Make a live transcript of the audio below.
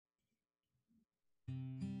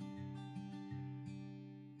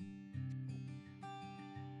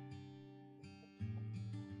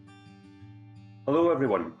Hello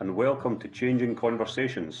everyone and welcome to Changing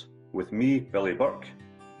Conversations with me, Billy Burke.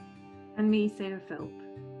 And me, Sarah Philp.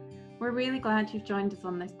 We're really glad you've joined us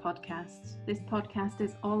on this podcast. This podcast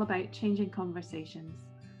is all about changing conversations.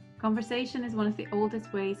 Conversation is one of the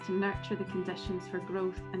oldest ways to nurture the conditions for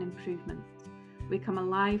growth and improvement. We come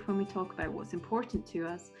alive when we talk about what's important to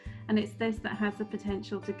us, and it's this that has the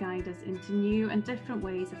potential to guide us into new and different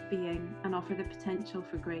ways of being and offer the potential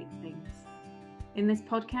for great things. In this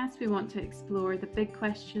podcast, we want to explore the big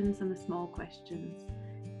questions and the small questions.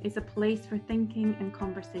 It's a place for thinking and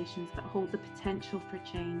conversations that hold the potential for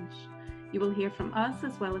change. You will hear from us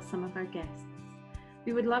as well as some of our guests.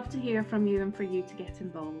 We would love to hear from you and for you to get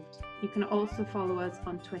involved. You can also follow us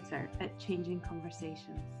on Twitter at Changing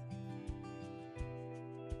Conversations.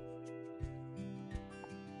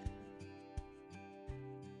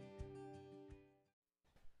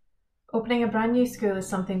 Opening a brand new school is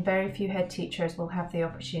something very few head teachers will have the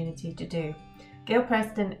opportunity to do. Gail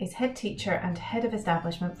Preston is head teacher and head of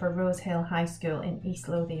establishment for Rose Hill High School in East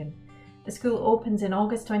Lothian. The school opens in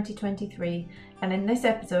August 2023, and in this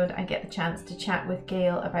episode I get the chance to chat with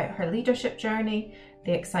Gail about her leadership journey,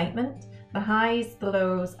 the excitement, the highs, the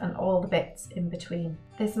lows and all the bits in between.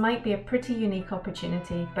 This might be a pretty unique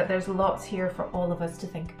opportunity, but there's lots here for all of us to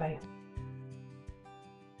think about.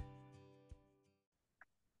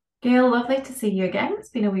 Gail, lovely to see you again.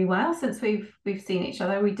 It's been a wee while since we've seen each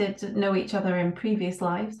other. We did know each other in previous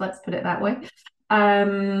lives, let's put it that way.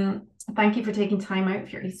 Thank you for taking time out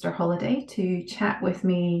for your Easter holiday to chat with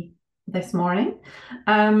me this morning.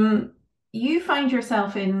 You find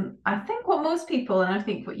yourself in, I think, what most people, and I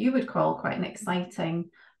think what you would call quite an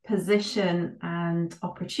exciting position and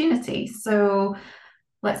opportunity. So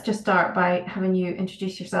let's just start by having you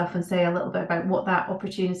introduce yourself and say a little bit about what that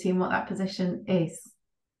opportunity and what that position is.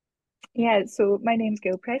 Yeah, so my name's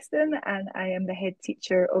Gail Preston and I am the head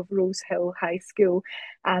teacher of Rose Hill High School,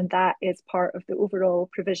 and that is part of the overall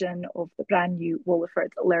provision of the brand new Walliford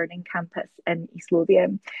Learning Campus in East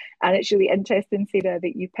Lothian. And it's really interesting, Sarah,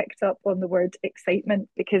 that you picked up on the word excitement,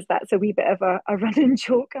 because that's a wee bit of a running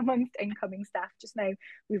joke amongst incoming staff just now.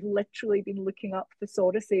 We've literally been looking up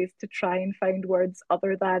thesauruses to try and find words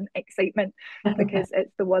other than excitement, because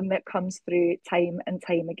it's the one that comes through time and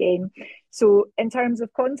time again. So in terms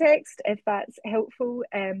of context, if that's helpful,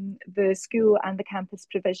 the school and the campus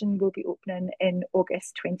provision will be opening in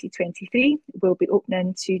August 2023. We'll be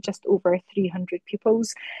opening to just over 300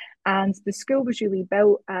 pupils. And the school was really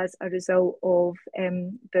built as a result of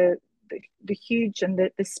the huge and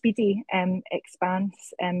the speedy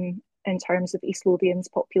expanse in terms of East Lothian's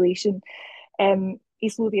population.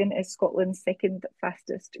 East Lothian is Scotland's second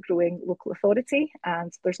fastest growing local authority,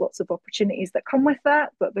 and there's lots of opportunities that come with that,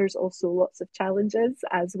 but there's also lots of challenges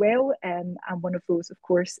as well. And one of those, of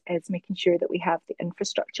course, is making sure that we have the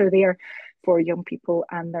infrastructure there for young people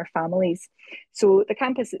and their families. So the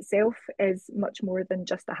campus itself is much more than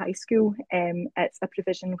just a high school. It's a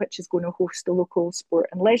provision which is going to host the local sport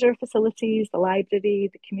and leisure facilities, the library,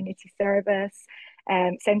 the community service,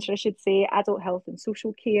 centre, I should say, adult health and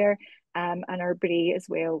social care, and our BRE as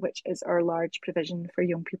well, which is our large provision for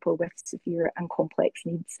young people with severe and complex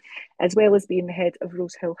needs. As well as being the head of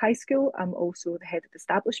Rose Hill High School, I'm also the head of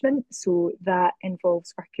establishment, so that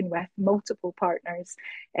involves working with multiple partners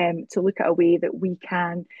to look at a way that we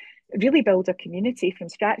can really build a community from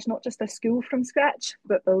scratch, not just a school from scratch,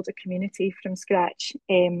 but build a community from scratch,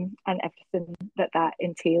 and everything that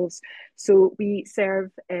entails. So we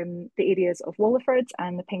serve the areas of Walliford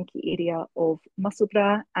and the Pinkie area of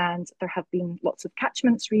Musselburgh, and there have been lots of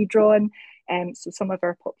catchments redrawn. So some of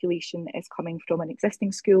our population is coming from an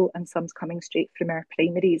existing school and some's coming straight from our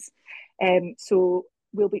primaries. So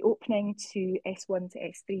we'll be opening to S1 to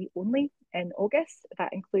S3 only in August.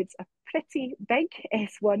 That includes a pretty big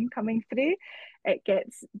S1 coming through. It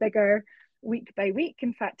gets bigger week by week.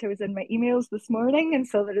 In fact, I was in my emails this morning and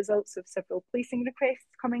saw the results of several placing requests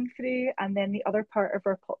coming through. And then the other part of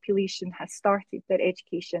our population has started their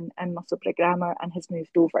education in Musselburgh Grammar and has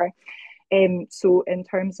moved over. So in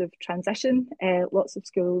terms of transition, lots of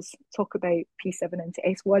schools talk about P7 into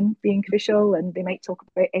S1 being crucial, and they might talk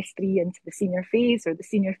about S3 into the senior phase or the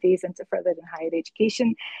senior phase into further and higher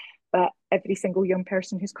education. But every single young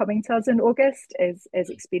person who's coming to us in August is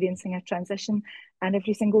experiencing a transition, and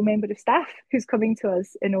every single member of staff who's coming to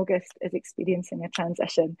us in August is experiencing a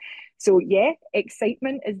transition. So yeah,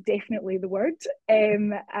 excitement is definitely the word,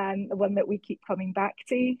 and the one that we keep coming back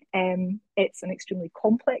to. It's an extremely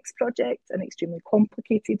complex project, an extremely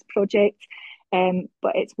complicated project,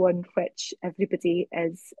 but it's one which everybody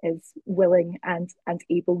is willing and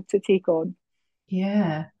able to take on.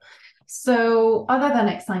 Yeah. So other than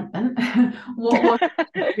excitement, what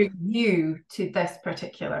drew you to this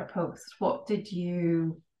particular post? What did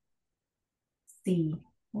you see?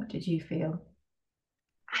 What did you feel?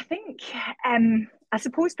 I think, I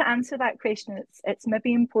suppose to answer that question, it's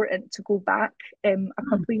maybe important to go back a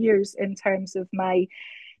couple of years in terms of my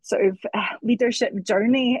sort of leadership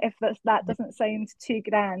journey, if that doesn't sound too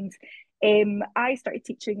grand. I started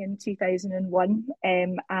teaching in 2001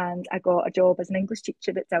 and I got a job as an English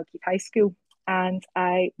teacher at Dalkeith High School. And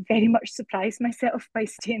I very much surprised myself by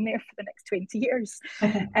staying there for the next 20 years.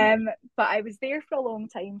 But I was there for a long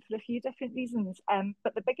time for a few different reasons.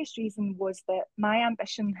 But the biggest reason was that my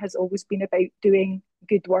ambition has always been about doing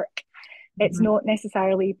good work. It's not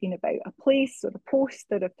necessarily been about a place or a post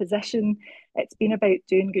or a position. It's been about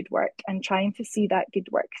doing good work and trying to see that good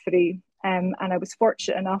work through. And I was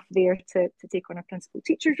fortunate enough there to take on a principal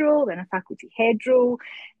teacher's role, then a faculty head role,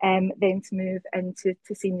 then to move into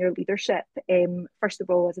senior leadership. First of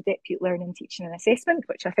all, as a deputy learning, teaching and assessment,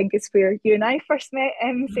 which I think is where you and I first met,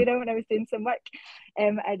 Sarah, when I was doing some work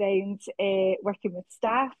around working with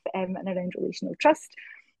staff and around relational trust.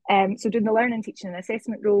 So doing the learning, teaching and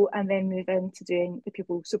assessment role, and then move into doing the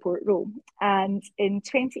pupil support role. And in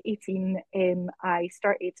 2018, I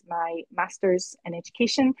started my master's in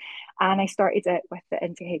education, and I started it with the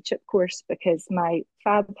into headship course because my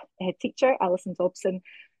fab head teacher, Alison Dobson,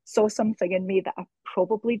 saw something in me that I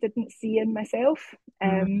probably didn't see in myself.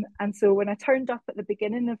 And so when I turned up at the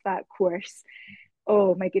beginning of that course,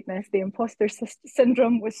 oh my goodness, the imposter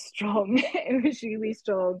syndrome was strong. It was really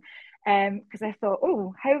strong. Because I thought,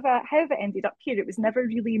 oh, how have I ended up here? It was never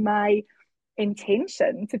really my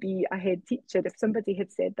intention to be a head teacher. If somebody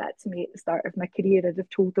had said that to me at the start of my career, I'd have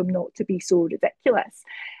told them not to be so ridiculous.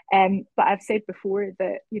 But I've said before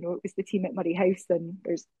that, it was the team at Murray House, and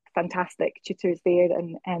there's fantastic tutors there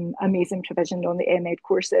and amazing provision on the MEd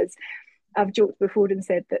courses. I've joked before and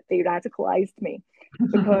said that they radicalised me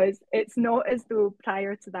because it's not as though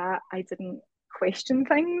prior to that I didn't question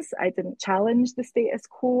things. I didn't challenge the status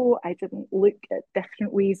quo. I didn't look at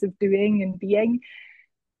different ways of doing and being.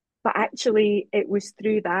 But actually, it was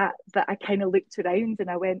through that I kind of looked around and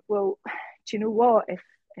I went, well, do you know what? If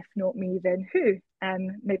not me, then who?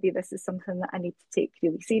 Maybe this is something that I need to take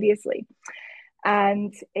really seriously.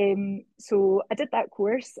 And so I did that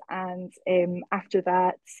course, and after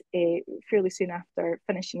that, fairly soon after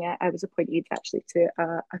finishing it, I was appointed actually to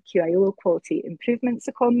a QIO quality improvement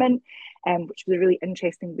secondment, which was a really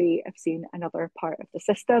interesting way of seeing another part of the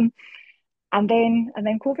system. And then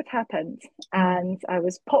COVID happened, and I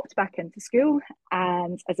was popped back into school,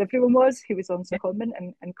 and as everyone was who was on secondment,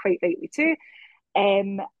 and quite rightly too.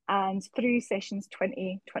 And through sessions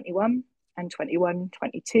 2021 and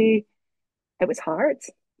 21-22, it was hard.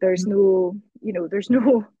 There's no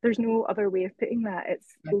other way of putting that. It's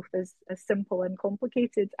both as simple and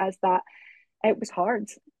complicated as that. It was hard.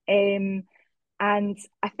 And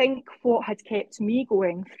I think what had kept me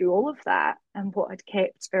going through all of that, and what had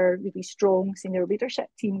kept our really strong senior leadership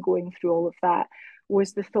team going through all of that,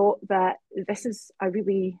 was the thought that this is a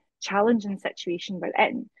really challenging situation we're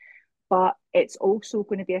in, but it's also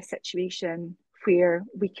going to be a situation where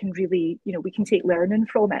we can really, we can take learning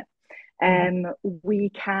from it. We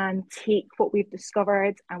can take what we've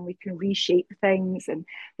discovered and we can reshape things and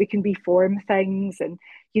we can reform things. And,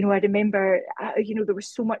 I remember, there was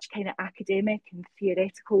so much kind of academic and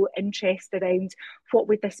theoretical interest around what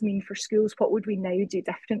would this mean for schools? What would we now do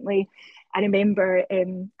differently? I remember, it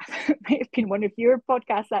might have been one of your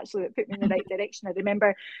podcasts actually that put me in the right direction. I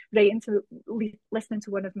remember listening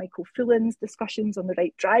to one of Michael Fullan's discussions on the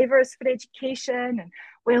right drivers for education and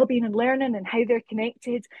wellbeing and learning and how they're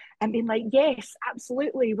connected, and being like, yes,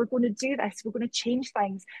 absolutely, we're going to do this, we're going to change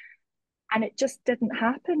things. And it just didn't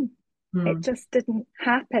happen. It just didn't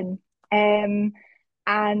happen. And,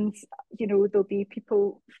 there'll be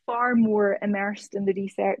people far more immersed in the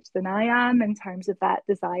research than I am in terms of that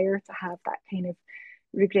desire to have that kind of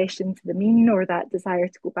regression to the mean, or that desire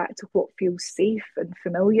to go back to what feels safe and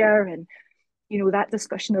familiar. And, that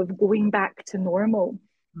discussion of going back to normal.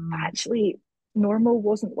 Actually, normal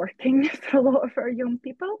wasn't working for a lot of our young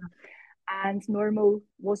people. And normal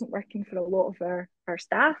wasn't working for a lot of our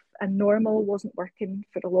staff, and normal wasn't working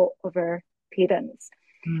for a lot of our parents.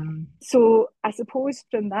 So I suppose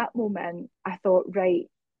from that moment, I thought, right,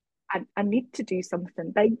 I need to do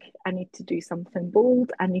something big. I need to do something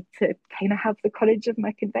bold. I need to kind of have the courage of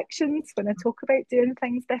my convictions when I talk about doing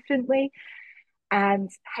things differently. And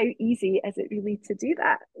how easy is it really to do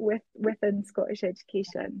that within Scottish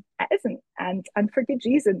education? It isn't, and for good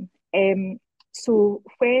reason. So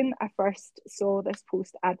when I first saw this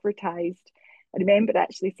post advertised, I remember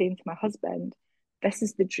actually saying to my husband, this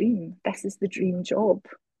is the dream. This is the dream job.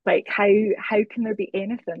 Like how can there be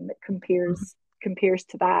anything that compares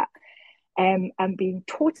to that? And being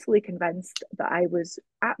totally convinced that I was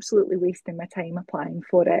absolutely wasting my time applying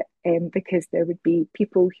for it, because there would be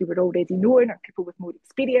people who were already known, or people with more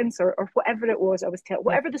experience, or whatever it was I was telling,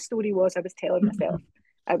 whatever the story was I was telling myself,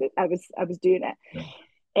 I was doing it.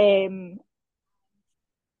 For me,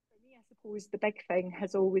 I suppose the big thing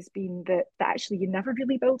has always been that actually you never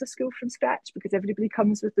really build a school from scratch, because everybody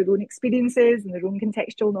comes with their own experiences and their own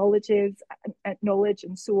contextual knowledge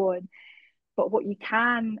and so on. But what you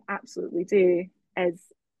can absolutely do is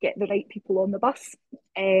get the right people on the bus,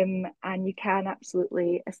 and you can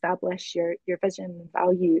absolutely establish your vision and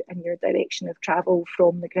value and your direction of travel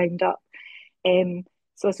from the ground up.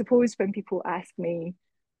 So I suppose when people ask me,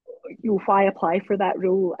 why apply for that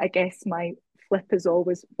role, I guess my flip is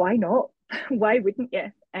always, why not? Why wouldn't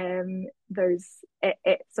you?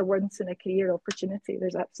 It's a once in a career opportunity.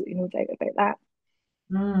 There's absolutely no doubt about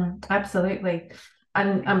that. Absolutely.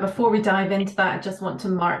 And before we dive into that, I just want to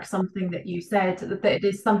mark something that you said, that it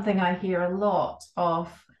is something I hear a lot of.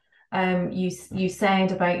 You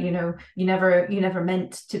said about, you never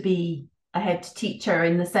meant to be a head teacher,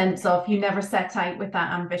 in the sense of you never set out with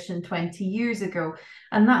that ambition 20 years ago.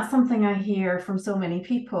 And that's something I hear from so many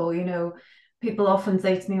people. People often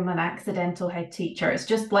say to me, I'm an accidental head teacher. It's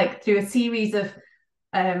just like through a series of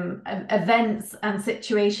events and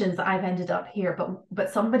situations that I've ended up here,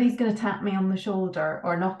 but somebody's going to tap me on the shoulder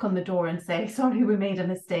or knock on the door and say, sorry, we made a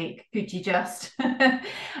mistake, could you just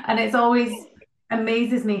and it's always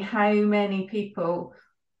amazes me how many people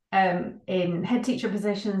in head teacher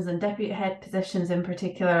positions and deputy head positions in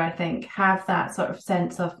particular, I think, have that sort of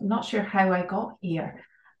sense of not sure how I got here.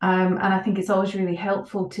 And I think it's always really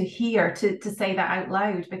helpful to hear, to say that out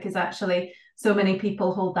loud, because actually so many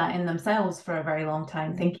people hold that in themselves for a very long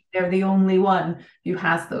time, thinking they're the only one who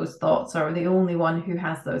has those thoughts, or the only one who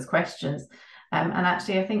has those questions. And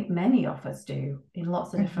actually, I think many of us do, in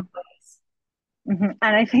lots of different ways.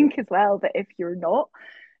 And I think as well that if you're not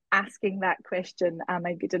asking that question, am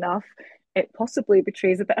I good enough, it possibly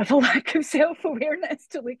betrays a bit of a lack of self-awareness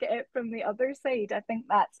to look at it from the other side. I think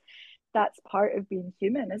that's part of being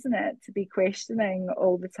human, isn't it? To be questioning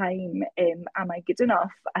all the time, am I good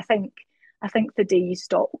enough? I think the day you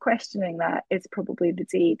stop questioning that is probably the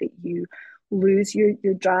day that you lose your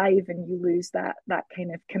drive, and you lose that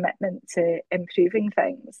kind of commitment to improving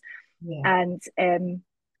things. And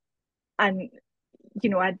I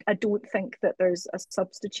don't think that there's a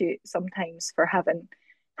substitute sometimes for having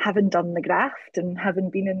done the graft, and having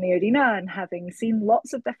been in the arena, and having seen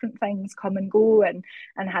lots of different things come and go, and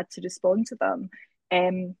had to respond to them.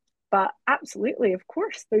 But absolutely, of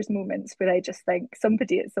course, there's moments where I just think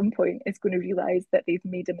somebody at some point is going to realise that they've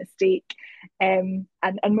made a mistake. And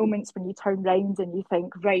moments when you turn round and you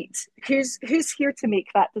think, right, who's here to make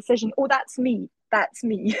that decision? Oh, that's me. That's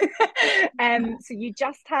me. So you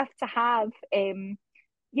just have to have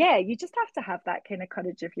that kind of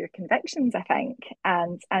courage of your convictions, I think,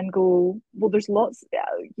 and go, well, there's lots,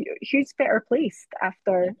 who's better placed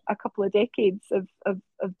after a couple of decades of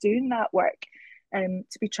doing that work,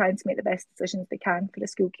 to be trying to make the best decisions they can for the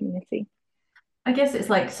school community. I guess it's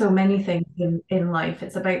like so many things in life.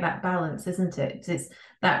 It's about that balance, isn't it? It's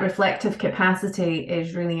that reflective capacity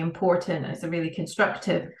is really important. It's a really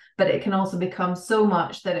constructive, but it can also become so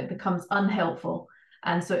much that it becomes unhelpful.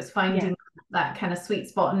 And so it's finding that kind of sweet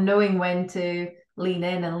spot and knowing when to lean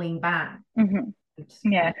in and lean back.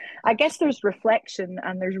 Yeah, I guess there's reflection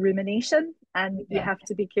and there's rumination, and you have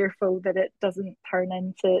to be careful that it doesn't turn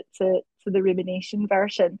into the rumination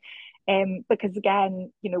version. Because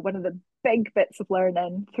again, one of the big bits of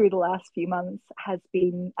learning through the last few months has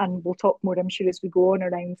been, and we'll talk more, I'm sure, as we go on,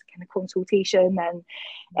 around kind of consultation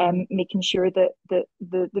and making sure that the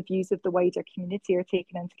views of the wider community are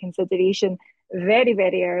taken into consideration. Very,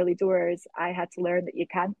 very early doors, I had to learn that you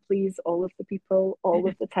can't please all of the people all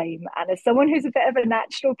of the time. And as someone who's a bit of a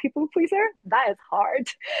natural people pleaser, that is hard.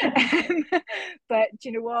 But do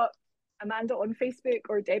you know what? Amanda on Facebook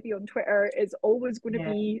or Debbie on Twitter is always going to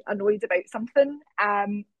be annoyed about something.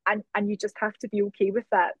 And you just have to be okay with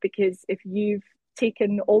that, because if you've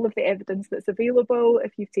taken all of the evidence that's available,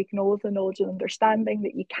 if you've taken all of the knowledge and understanding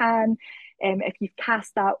that you can, if you've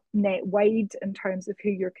cast that net wide in terms of who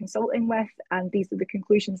you're consulting with, and these are the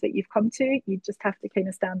conclusions that you've come to, you just have to kind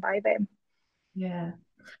of stand by them. Yeah.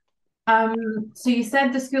 So you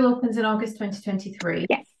said the school opens in August 2023.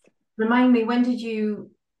 Yes. Remind me, when did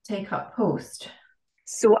you take up post?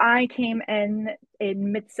 So I came in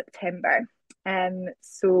mid-September.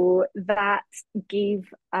 So that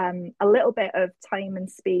gave a little bit of time and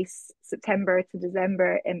space, September to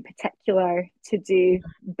December in particular, to do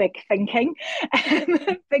big thinking,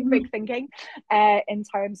 big thinking in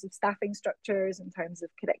terms of staffing structures, in terms of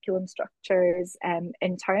curriculum structures,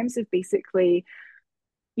 in terms of basically,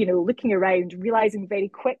 looking around, realizing very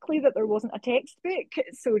quickly that there wasn't a textbook.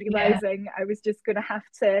 So realizing I was just going to have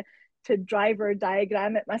to driver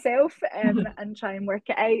diagram it myself and try and work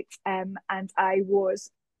it out. And I was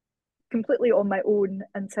completely on my own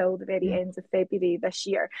until the very end of February this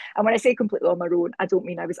year. And when I say completely on my own, I don't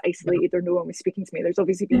mean I was isolated or no one was speaking to me. There's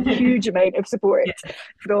obviously been a huge amount of support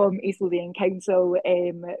from East Lothian Council,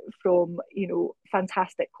 from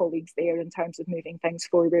fantastic colleagues there in terms of moving things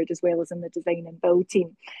forward, as well as in the design and build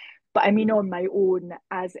team. But I mean on my own,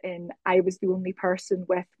 as in I was the only person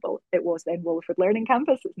with, well, it was then Walliford Learning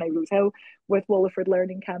Campus, it's now Rose Hill, with Walliford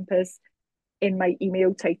Learning Campus in my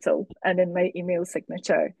email title and in my email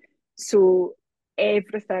signature. So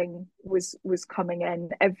everything was coming in,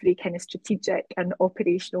 every kind of strategic and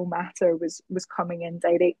operational matter was coming in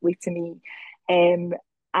directly to me. And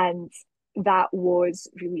that was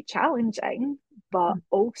really challenging, but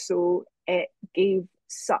also it gave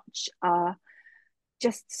such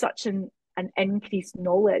an increased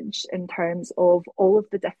knowledge in terms of all of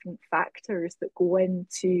the different factors that go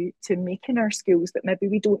into making our schools that maybe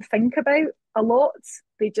we don't think about a lot.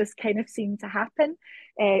 They just kind of seem to happen.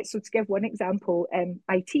 So to give one example,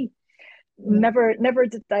 IT. Never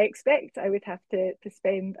did I expect I would have to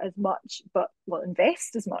spend as much,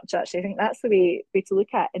 invest as much, actually. I think that's the way to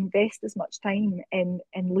look at it. Invest as much time in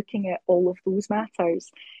looking at all of those matters.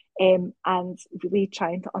 And really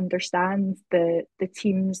trying to understand the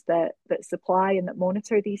teams that supply and that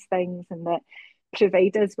monitor these things and that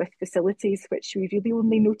provide us with facilities which we really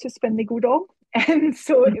only notice when they go wrong. And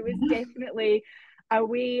so it was definitely a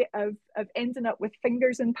way of ending up with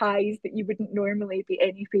fingers and pies that you wouldn't normally be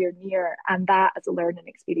anywhere near. And that as a learning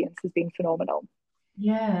experience has been phenomenal.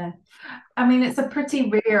 Yeah. I mean, it's a pretty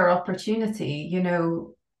rare opportunity,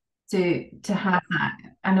 to have that.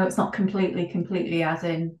 I know it's not completely as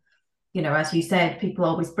in, as you said, people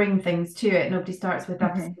always bring things to it. Nobody starts with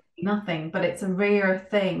absolutely nothing, but it's a rare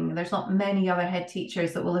thing. There's not many other head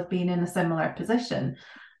teachers that will have been in a similar position.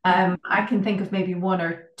 I can think of maybe one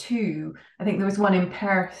or two. I think there was one in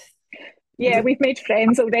Perth. Yeah, we've made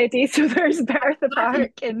friends already. So there's Bertha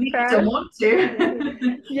Park in Perth. Don't want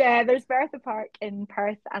to. Yeah, there's Bertha Park in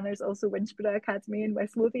Perth, and there's also Winchborough Academy in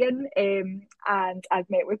West Lothian. And I've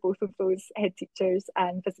met with both of those head teachers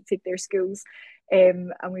and visited their schools.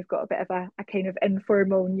 And we've got a bit of a kind of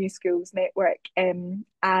informal new schools network. And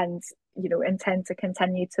intend to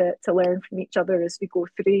continue to learn from each other as we go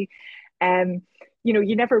through.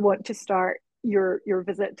 You never want to start your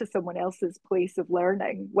visit to someone else's place of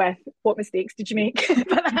learning with what mistakes did you make.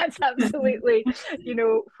 But that's absolutely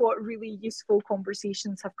what really useful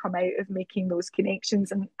conversations have come out of making those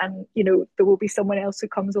connections, and there will be someone else who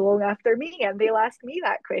comes along after me and they'll ask me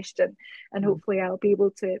that question, and hopefully I'll be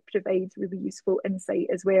able to provide really useful insight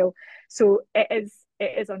as well. So it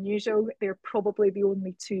is unusual. They're probably the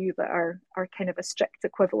only two that are kind of a strict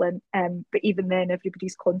equivalent. But even then,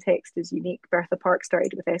 everybody's context is unique. Bertha Park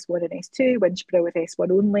started with S1 and S2, Winchborough with S1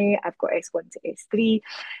 only. I've got S1 to S3.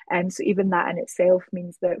 So even that in itself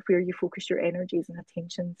means that where you focus your energies and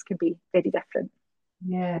attentions can be very different.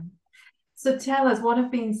 Yeah. So tell us, what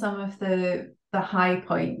have been some of the high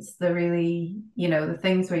points, the really, the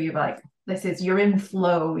things where you're like, you're in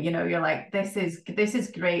flow, you're like, this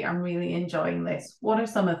is great, I'm really enjoying this. What are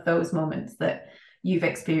some of those moments that you've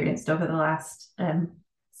experienced over the last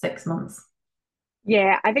 6 months?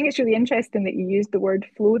 Yeah, I think it's really interesting that you used the word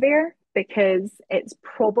flow there, because it's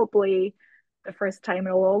probably the first time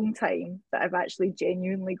in a long time that I've actually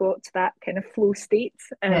genuinely got to that kind of flow state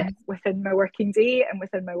within my working day and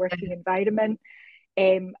within my working environment.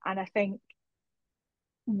 And I think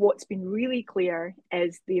what's been really clear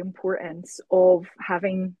is the importance of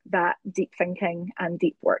having that deep thinking and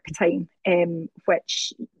deep work time,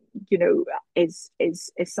 which is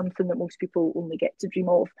something that most people only get to dream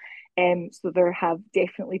of. So there have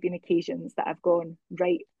definitely been occasions that I've gone,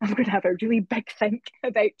 right, I'm going to have a really big think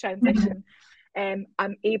about transition.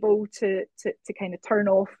 I'm able to kind of turn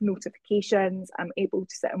off notifications. I'm able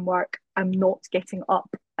to sit and work. I'm not getting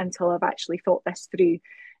up until I've actually thought this through.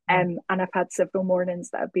 And I've had several mornings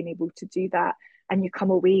that I've been able to do that. And you come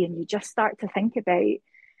away and you just start to think about,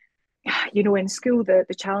 in school, the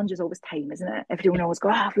challenge is always time, isn't it? Everyone always go,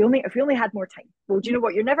 if we only had more time. Well, do you know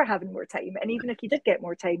what? You're never having more time. And even if you did get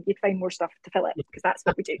more time, you'd find more stuff to fill it, because that's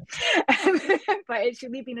what we do. But it's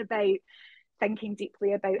really been about thinking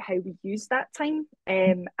deeply about how we use that time,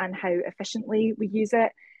 and how efficiently we use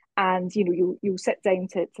it. And you'll sit down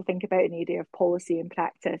to think about an area of policy and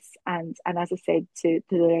practice. And as I said to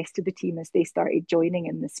the rest of the team as they started joining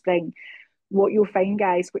in the spring, what you'll find,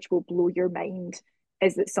 guys, which will blow your mind,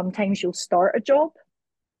 is that sometimes you'll start a job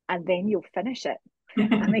and then you'll finish it.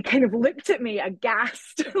 And they kind of looked at me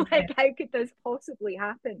aghast, like, how could this possibly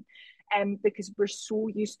happen? Because we're so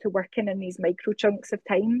used to working in these micro chunks of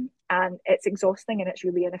time, and it's exhausting and it's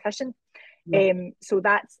really inefficient. So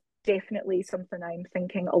that's definitely something I'm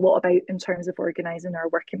thinking a lot about in terms of organising our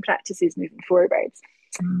working practices moving forwards.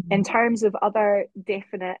 In terms of other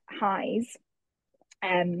definite highs,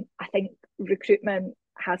 I think recruitment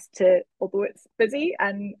has to, although it's busy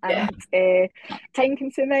and time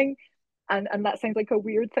consuming, and that sounds like a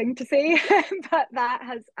weird thing to say, but that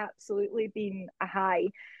has absolutely been a high.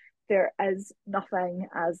 There is nothing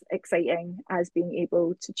as exciting as being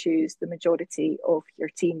able to choose the majority of your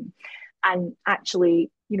team. And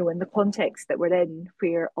actually, in the context that we're in,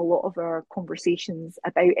 where a lot of our conversations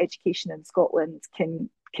about education in Scotland can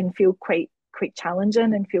feel quite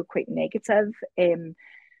challenging and feel quite negative, to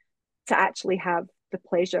actually have the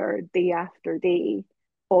pleasure day after day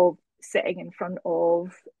of sitting in front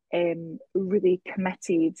of really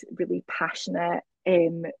committed, really passionate,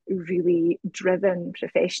 really driven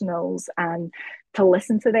professionals, and to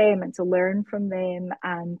listen to them and to learn from them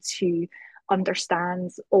and to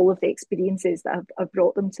understand all of the experiences that have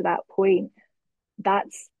brought them to that point,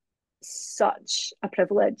 that's such a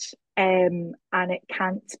privilege, and it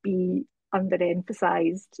can't be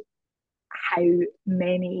underemphasized how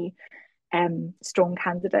many strong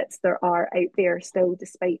candidates there are out there still,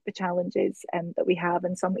 despite the challenges that we have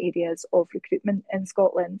in some areas of recruitment in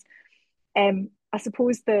Scotland. I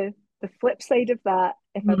suppose the flip side of that,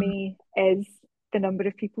 if I may, is the number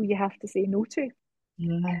of people you have to say no to.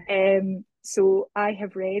 So I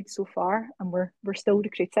have read so far, and we're still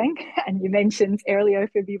recruiting. And you mentioned earlier,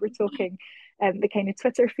 when we were talking, the kind of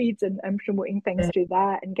Twitter feeds and promoting things through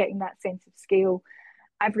that and getting that sense of scale.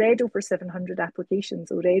 I've read over 700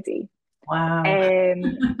 applications already. Wow.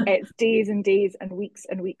 It's days and days and weeks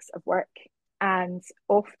of work. And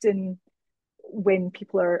often when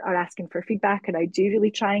people are asking for feedback, and I do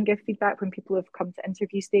really try and give feedback when people have come to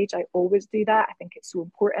interview stage, I always do that. I think it's so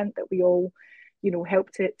important that we all,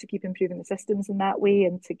 help to keep improving the systems in that way,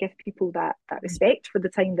 and to give people that respect for the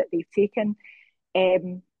time that they've taken.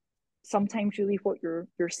 Sometimes really what you're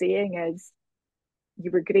saying is, you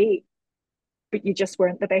were great, but you just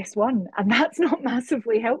weren't the best one, and that's not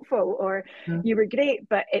massively helpful. Or you were great,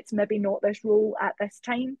 but it's maybe not this role at this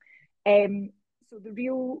time. So the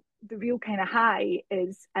real kind of high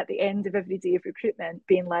is at the end of every day of recruitment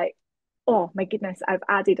being like, oh my goodness, I've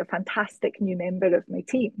added a fantastic new member of my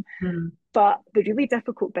team. But the really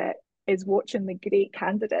difficult bit is watching the great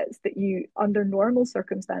candidates that you, under normal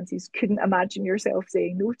circumstances, couldn't imagine yourself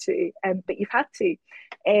saying no to, but you've had to.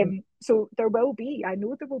 So I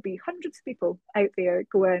know there will be hundreds of people out there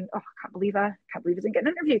going, oh, I can't believe I didn't get an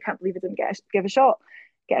interview, can't believe I didn't get a shot.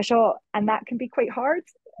 And that can be quite hard.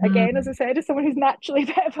 Again, as I said, as someone who's naturally a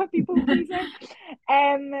bit of a people pleaser.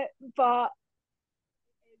 But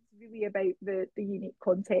it's really about the unique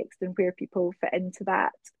context and where people fit into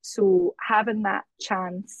that. So having that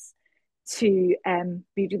chance to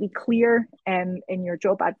be really clear in your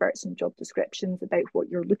job adverts and job descriptions about what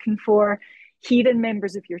you're looking for, hearing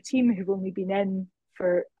members of your team who've only been in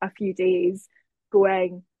for a few days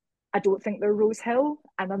going, I don't think they're Rose Hill,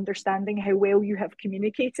 and understanding how well you have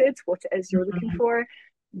communicated what it is you're looking for,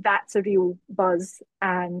 that's a real buzz.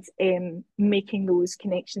 And making those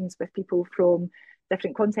connections with people from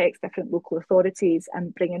different contexts, different local authorities,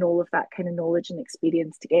 and bringing all of that kind of knowledge and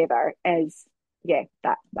experience together is,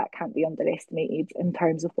 that can't be underestimated in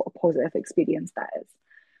terms of what a positive experience that is.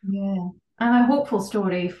 Yeah. And a hopeful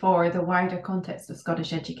story for the wider context of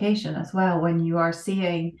Scottish education as well, when you are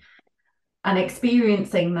seeing and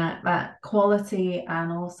experiencing that quality,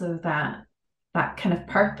 and also that kind of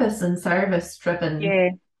purpose and service driven.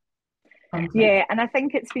 Yeah, and I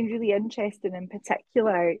think it's been really interesting in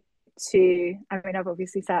particular I've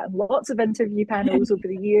obviously sat in lots of interview panels over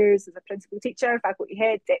the years as a principal teacher, faculty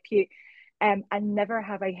head, deputy, and never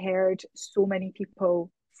have I heard so many people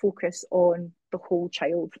focus on the whole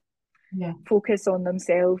child, focus on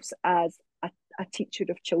themselves as a teacher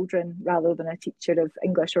of children rather than a teacher of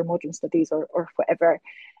English or modern studies or whatever.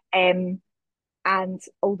 And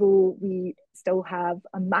although we still have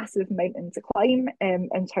a massive mountain to climb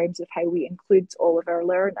in terms of how we include all of our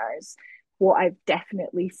learners, what I've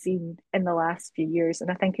definitely seen in the last few years, and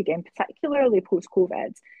I think again particularly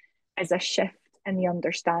post-COVID, is a shift in the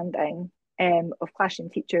understanding of classroom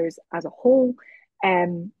teachers as a whole,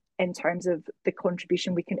 in terms of the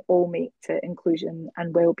contribution we can all make to inclusion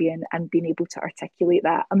and wellbeing, and being able to articulate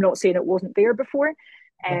that. I'm not saying it wasn't there before,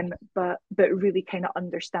 but really kind of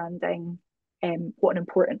understanding what an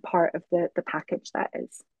important part of the package that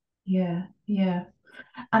is. Yeah.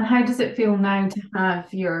 And how does it feel now to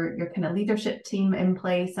have your kind of leadership team in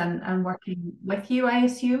place and working with you, I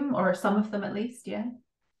assume, or some of them at least?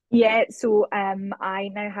 Yeah, so I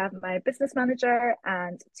now have my business manager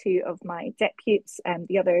and two of my deputies.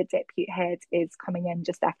 The other deputy head is coming in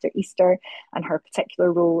just after Easter, and her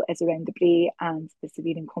particular role is around the BRAE and the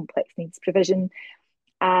severe and complex needs provision.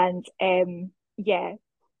 And yeah,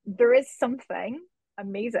 there is something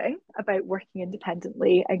amazing about working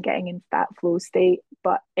independently and getting into that flow state,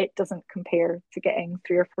 but it doesn't compare to getting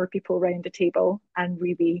 3 or 4 people around a table and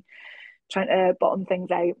really trying to bottom things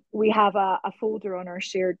out. We have a folder on our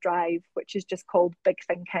shared drive which is just called Big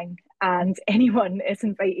Thinking, and anyone is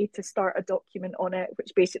invited to start a document on it,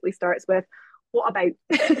 which basically starts with what about.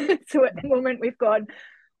 So at the moment we've gone,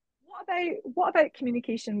 what about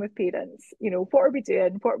communication with parents? What are we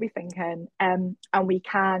doing? What are we thinking? And we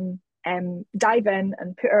can dive in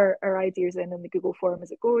and put our ideas in the Google form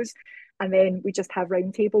as it goes, and then we just have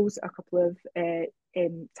roundtables a couple of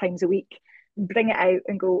times a week, bring it out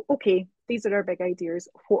and go, okay, these are our big ideas,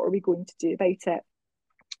 what are we going to do about it?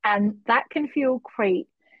 And that can feel quite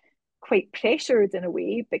pressured in a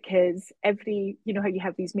way, because how you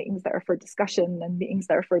have these meetings that are for discussion and meetings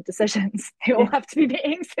that are for decisions. They all have to be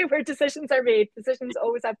meetings where decisions are made. Decisions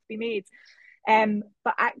always have to be made.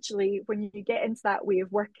 But actually, when you get into that way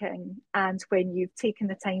of working, and when you've taken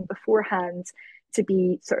the time beforehand to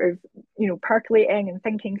be sort of, percolating and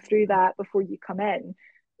thinking through that before you come in,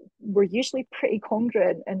 we're usually pretty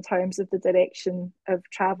congruent in terms of the direction of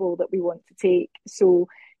travel that we want to take. So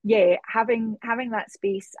yeah, having that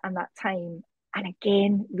space and that time, and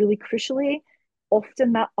again, really crucially,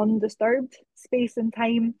 often that undisturbed space and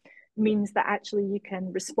time means that actually you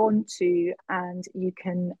can respond to, and you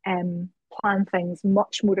can plan things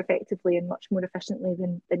much more effectively and much more efficiently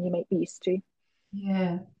than you might be used to.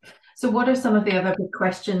 Yeah. So what are some of the other big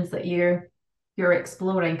questions that you're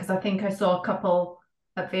exploring? Because I think I saw a couple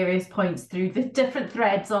at various points through the different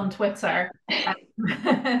threads on Twitter.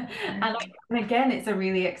 And again, it's a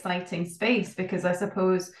really exciting space, because I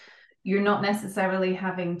suppose you're not necessarily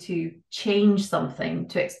having to change something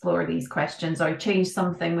to explore these questions, or change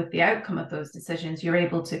something with the outcome of those decisions. You're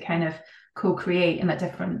able to kind of co-create in a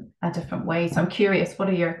different way. So I'm curious, what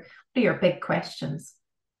are your big questions?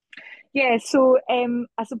 Yeah, so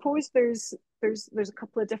I suppose there's a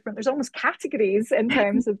couple of different, there's almost categories in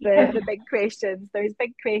terms of the big questions. There's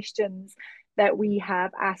big questions that we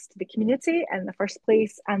have asked the community in the first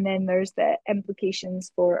place, and then there's the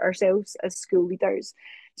implications for ourselves as school leaders.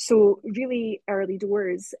 So really early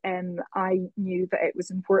doors, I knew that it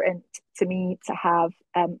was important to me to have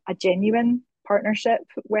a genuine partnership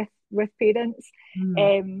with parents.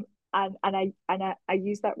 And I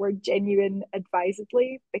use that word genuine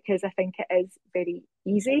advisedly, because I think it is very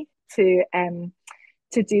easy to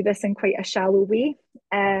do this in quite a shallow way,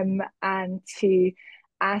 and to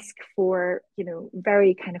ask for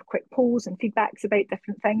very kind of quick polls and feedbacks about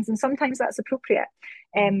different things, and sometimes that's appropriate.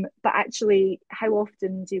 But actually, how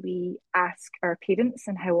often do we ask our parents,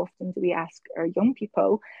 and how often do we ask our young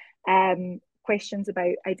people questions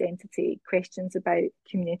about identity, questions about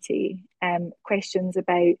community, questions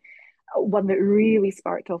about, one that really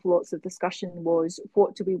sparked off lots of discussion was,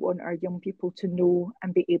 what do we want our young people to know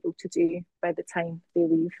and be able to do by the time they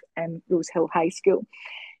leave Rose Hill High School?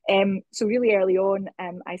 So really early on,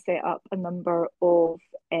 I set up a number of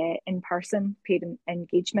in-person parent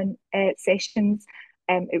engagement sessions.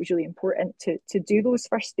 It was really important to do those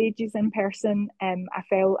first stages in person, I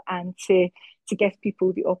felt, and to give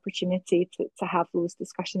people the opportunity to have those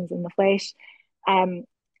discussions in the flesh.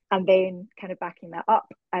 And then, kind of backing that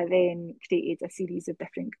up, I then created a series of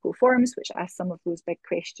different Google Forms, which asked some of those big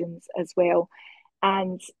questions as well.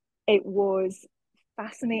 And it was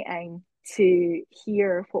fascinating to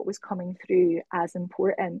hear what was coming through as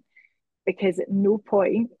important, because at no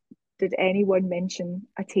point did anyone mention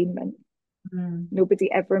attainment.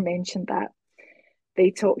 Nobody ever mentioned that. They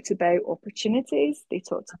talked about opportunities, they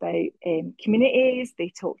talked about communities,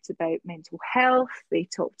 they talked about mental health, they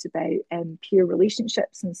talked about peer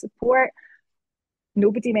relationships and support.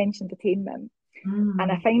 Nobody mentioned attainment. And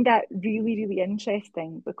I find that really, really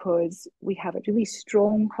interesting, because we have a really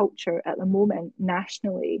strong culture at the moment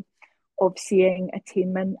nationally of seeing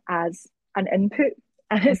attainment as an input.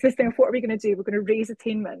 And it's this thing of, what are we going to do? We're going to raise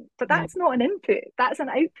attainment. But that's not an input, that's an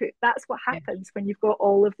output. That's what happens when you've got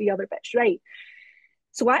all of the other bits right.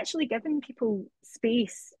 So actually giving people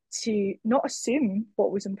space to not assume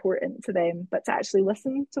what was important to them, but to actually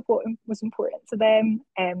listen to what was important to them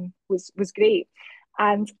was great.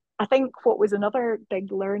 And I think what was another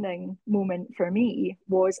big learning moment for me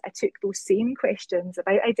was I took those same questions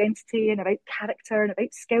about identity and about character and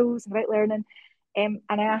about skills and about learning, and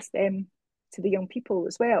I asked them to the young people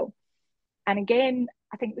as well. And again,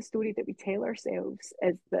 I think the story that we tell ourselves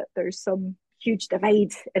is that there's some huge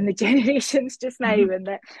divide in the generations just now, and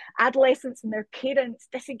that adolescents and their parents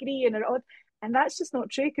disagree and are odd. And that's just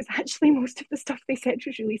not true, because actually most of the stuff they said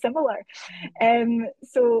was really similar.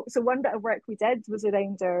 So one bit of work we did was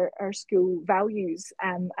around our school values,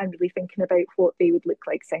 and really thinking about what they would look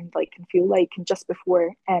like, sound like, and feel like. And just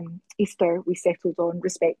before Easter, we settled on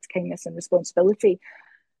respect, kindness, and responsibility.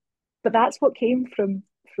 But that's what came from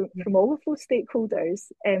all of those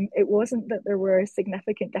stakeholders. It wasn't that there were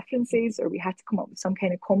significant differences or we had to come up with some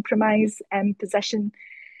kind of compromise position.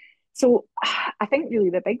 So I think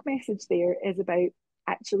really the big message there is about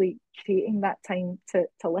actually creating that time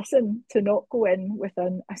to listen, to not go in with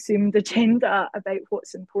an assumed agenda about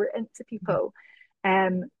what's important to people,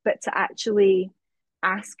 but to actually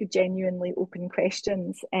ask genuinely open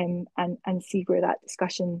questions, and see where that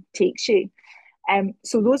discussion takes you.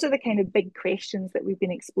 So those are the kind of big questions that we've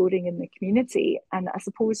been exploring in the community. And I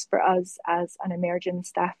suppose for us as an emerging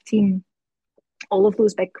staff team, all of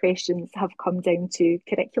those big questions have come down to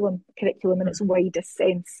curriculum in its widest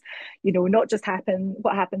sense. Not just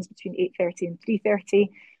what happens between 8:30 and 3:30,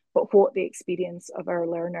 but what the experience of our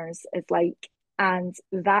learners is like. And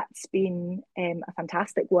that's been a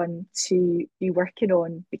fantastic one to be working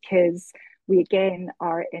on, because we again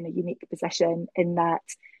are in a unique position in that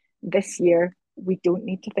this year we don't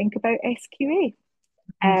need to think about SQA.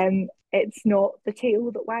 It's not the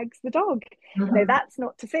tail that wags the dog. Now, that's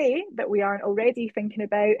not to say that we aren't already thinking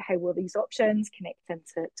about how will these options connect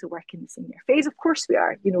into work in the senior phase. Of course we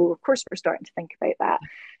are. Of course we're starting to think about that,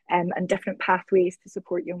 and different pathways to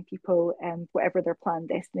support young people, whatever their planned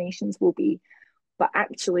destinations will be. But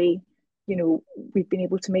actually, we've been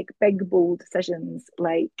able to make big, bold decisions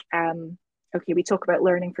like, okay, we talk about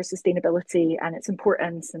learning for sustainability and its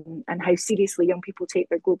importance, and how seriously young people take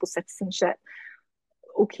their global citizenship.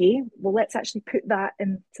 Okay, well, let's actually put that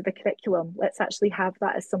into the curriculum. Let's actually have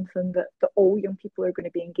that as something that all young people are going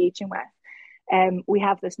to be engaging with. We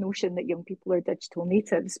have this notion that young people are digital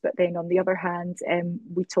natives, but then on the other hand,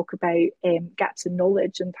 we talk about gaps in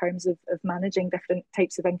knowledge in terms of managing different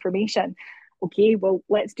types of information. Okay, well,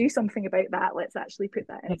 let's do something about that. Let's actually put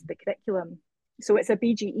that into the curriculum. So it's a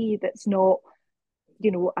BGE that's not,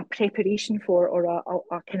 a preparation for, or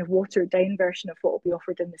a kind of watered down version of what will be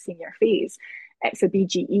offered in the senior phase. It's a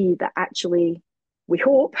BGE that actually, we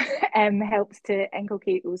hope, helps to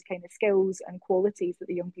inculcate those kind of skills and qualities that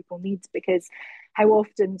the young people need. Because how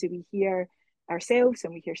often do we hear ourselves,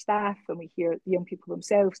 and we hear staff, and we hear the young people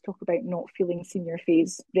themselves talk about not feeling senior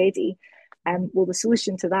phase ready? Well, the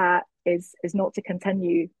solution to that is not to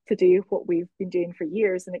continue to do what we've been doing for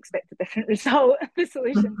years and expect a different result. The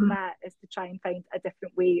solution to that is to try and find a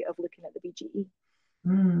different way of looking at the BGE.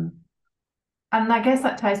 And I guess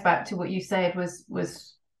that ties back to what you said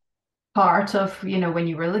was part of, when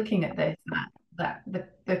you were looking at this, that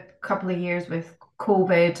the couple of years with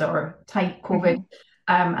COVID, or tight COVID,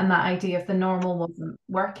 and that idea of the normal wasn't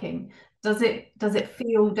working. Does it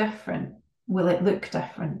feel different? Will it look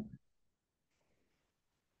different?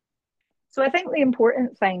 So I think the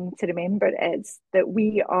important thing to remember is that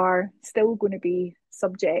we are still going to be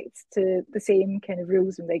subject to the same kind of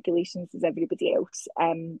rules and regulations as everybody else.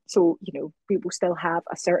 So, we will still have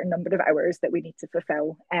a certain number of hours that we need to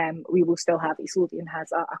fulfill. We will still have, East Lothian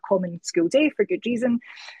has a common school day for good reason.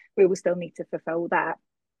 We will still need to fulfill that.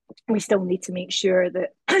 We still need to make sure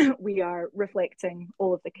that we are reflecting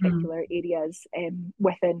all of the curricular areas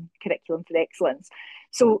within Curriculum for Excellence.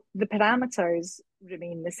 So the parameters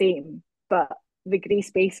remain the same, but the grey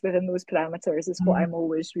space within those parameters is what I'm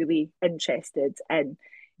always really interested in.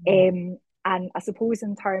 And I suppose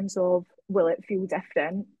in terms of will it feel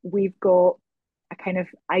different, we've got a kind of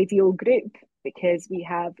ideal group, because we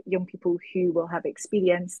have young people who will have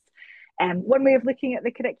experienced one way of looking at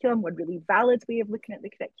the curriculum, one really valid way of looking at the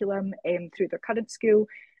curriculum through their current school,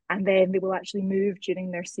 and then they will actually move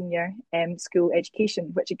during their senior school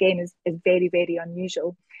education, which again is very, very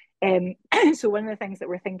unusual. So one of the things that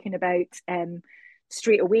we're thinking about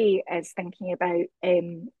straight away is thinking about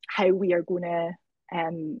how we are going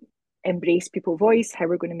to embrace people voice, how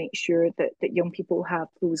we're going to make sure that young people have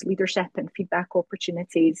those leadership and feedback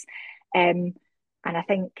opportunities. And I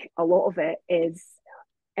think a lot of it is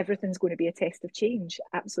everything's going to be a test of change,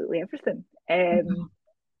 absolutely everything.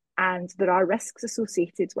 and there are risks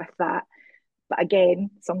associated with that. But again,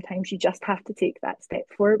 sometimes you just have to take that step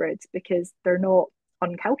forward because they're not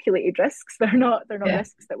uncalculated risks. They're not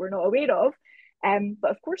risks that we're not aware of.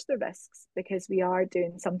 But of course, they're risks because we are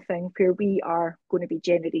doing something where we are going to be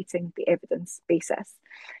generating the evidence basis.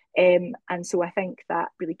 And so I think that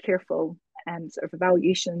really careful sort of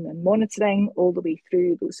evaluation and monitoring all the way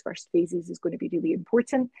through those first phases is going to be really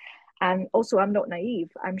important. And also, I'm not naive.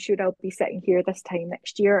 I'm sure I'll be sitting here this time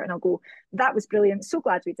next year and I'll go, that was brilliant. So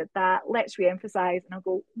glad we did that. Let's re-emphasize. And I'll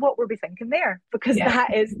go, what were we thinking there? Because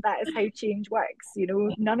that is how change works. You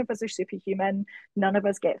know, none of us are superhuman. None of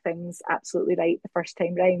us get things absolutely right the first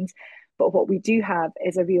time round. But what we do have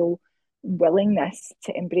is a real willingness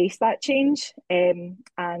to embrace that change, and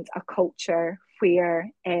a culture where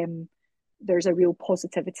there's a real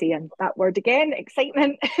positivity, and that word again,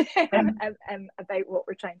 excitement, about what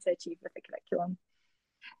we're trying to achieve with the curriculum.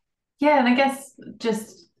 Yeah, and I guess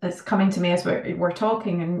just it's coming to me as we're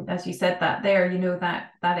talking, and as you said that there, you know,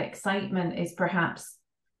 that excitement is perhaps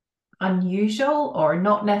unusual or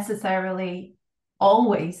not necessarily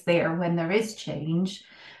always there when there is change,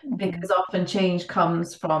 because often change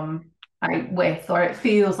comes from out with, or it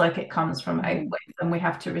feels like it comes from out with, and we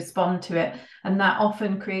have to respond to it, and that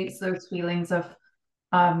often creates those feelings of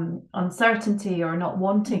uncertainty or not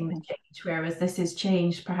wanting the change, whereas this is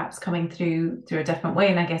change perhaps coming through a different way,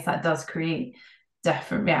 and I guess that does create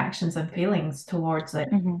different reactions and feelings towards it.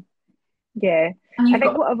 Yeah, I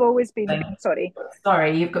think what I've always been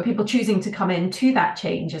sorry you've got people choosing to come into that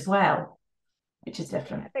change as well, which is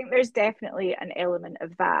different. I think there's definitely an element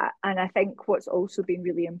of that. And I think what's also been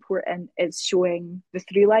really important is showing the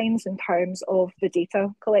through lines in terms of the data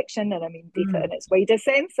collection. And I mean data in its widest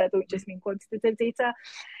sense. I don't just mean quantitative data.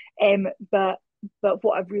 But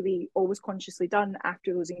what I've really always consciously done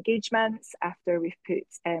after those engagements, after we've put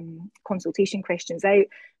consultation questions out,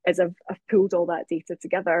 is I've pulled all that data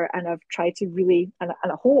together, and I've tried to really, and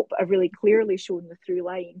I hope I've really clearly shown the through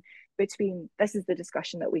line between this is the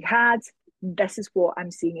discussion that we had, this is what I'm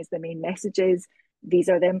seeing as the main messages, these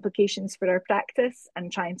are the implications for our practice,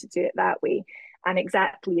 and trying to do it that way. And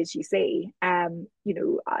exactly as you say, you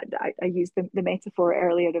know, I used the metaphor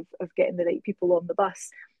earlier of getting the right people on the bus.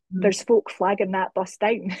 There's folk flagging that bus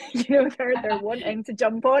down. You know, they're wanting to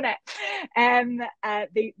jump on it.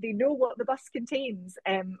 They know what the bus contains.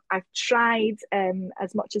 I've tried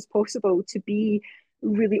as much as possible to be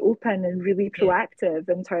really open and really proactive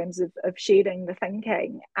in terms of sharing the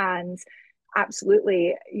thinking. And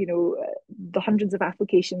absolutely, you know, the hundreds of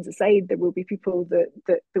applications aside, there will be people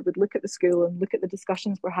that would look at the school and look at the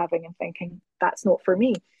discussions we're having and thinking, that's not for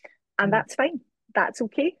me. And that's fine. That's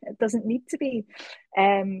okay. It doesn't need to be,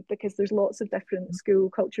 because there's lots of different school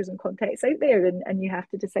cultures and contexts out there, and you have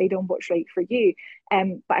to decide on what's right for you.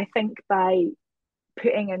 But I think by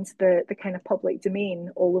putting into the kind of public domain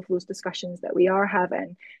all of those discussions that we are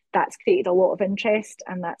having, that's created a lot of interest,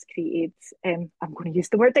 and that's created, I'm going to use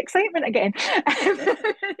the word excitement again,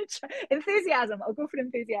 enthusiasm. I'll go for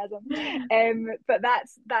enthusiasm. But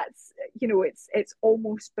that's you know, it's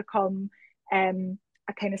almost become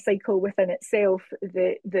a kind of cycle within itself,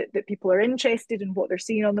 that people are interested in what they're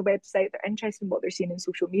seeing on the website, they're interested in what they're seeing in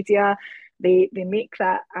social media, they make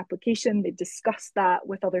that application, they discuss that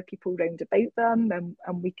with other people round about them,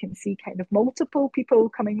 and we can see kind of multiple people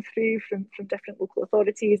coming through from different local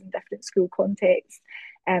authorities and different school contexts,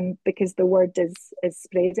 because the word is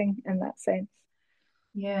spreading in that sense.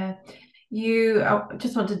 Yeah. I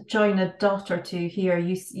just want to join a dot or two here.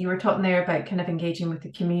 You were talking there about kind of engaging with the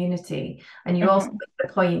community, and you also made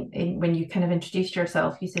the point when you kind of introduced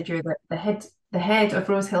yourself. You said you're the head of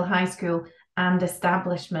Rosehill High School and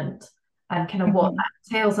establishment, and kind of what that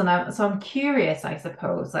entails. And so I'm curious, I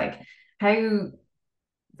suppose, like how,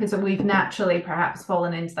 because we've naturally perhaps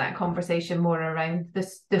fallen into that conversation more around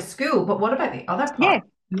the school, but what about the other part? Yeah.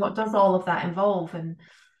 What does all of that involve? And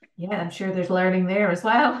yeah, I'm sure there's learning there as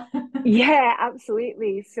well. Yeah,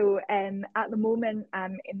 absolutely. So at the moment,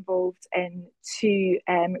 I'm involved in two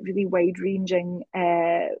really wide-ranging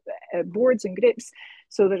boards and groups.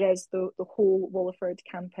 So there is the whole Walliford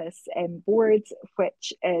campus board,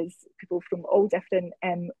 which is people from all different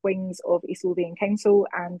wings of East Lothian Council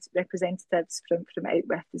and representatives from out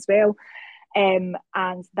with as well. And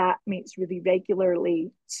that meets really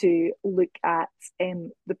regularly to look at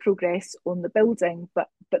the progress on the building, but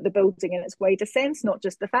the building in its wider sense, not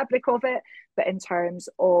just the fabric of it, but in terms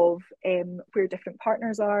of where different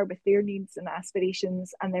partners are with their needs and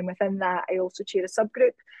aspirations. And then within that, I also chair a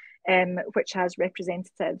subgroup which has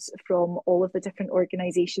representatives from all of the different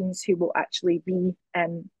organisations who will actually be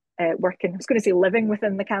working, I was going to say living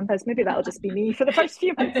within the campus, maybe that'll just be me for the first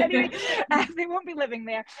few months anyway. They won't be living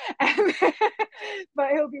there,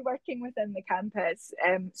 but he'll be working within the campus.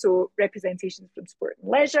 So representation from sport and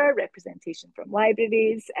leisure, representation from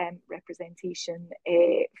libraries, representation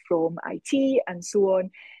from IT and so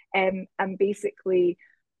on. And basically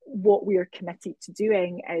what we are committed to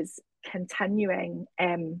doing is continuing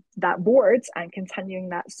that board and continuing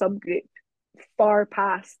that subgroup far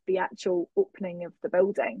past the actual opening of the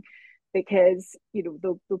building, because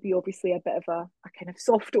there'll be obviously a bit of a kind of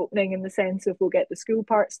soft opening in the sense of we'll get the school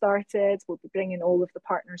part started, we'll be bringing all of the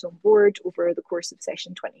partners on board over the course of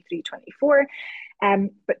session 23-24,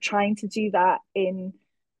 but trying to do that in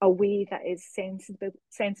a way that is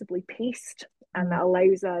sensibly paced, and that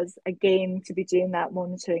allows us again to be doing that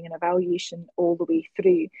monitoring and evaluation all the way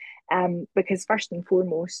through, because first and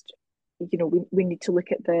foremost, we need to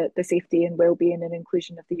look at the safety and well-being and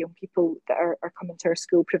inclusion of the young people that are coming to our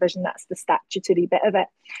school provision. That's the statutory bit of it,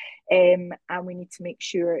 and we need to make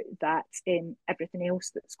sure that everything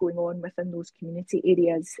else that's going on within those community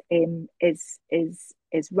areas is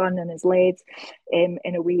run and is led in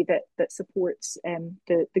a way that supports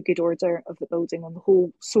the good order of the building on the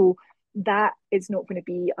whole. So that is not going to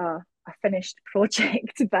be a finished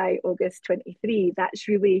project by August 23. That's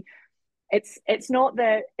really, it's not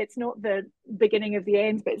the beginning of the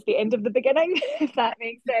end, but it's the end of the beginning, if that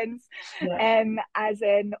makes sense. Yeah. As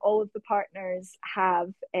in, all of the partners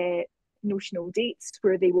have notional dates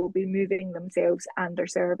where they will be moving themselves and their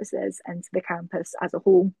services into the campus as a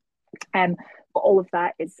whole. But all of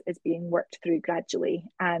that is being worked through gradually,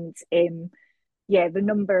 and the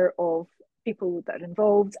number of people that are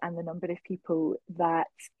involved and the number of people that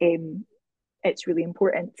it's really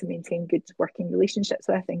important to maintain good working relationships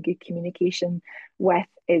with and good communication with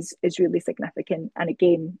is really significant. And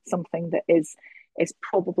again, something that is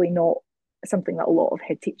probably not something that a lot of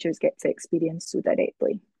head teachers get to experience so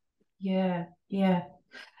directly. Yeah.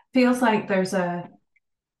 Feels like there's a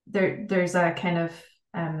kind of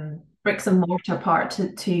bricks and mortar part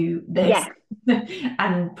to this,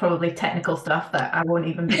 and probably technical stuff that I won't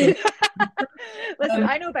even begin. Listen,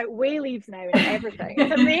 I know about way leaves now and everything.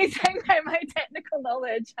 It's amazing how my technical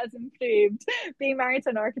knowledge has improved. Being married to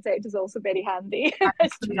an architect is also very handy. That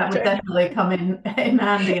would definitely come in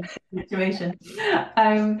handy in this situation.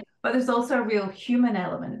 But there's also a real human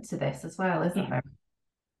element to this as well, isn't there?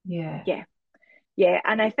 Yeah.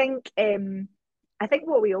 And I think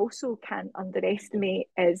what we also can't underestimate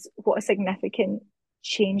is what a significant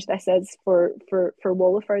change this is for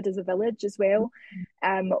Wallingford as a village as well.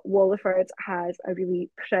 Wallingford has a really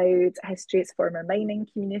proud history. It's a former mining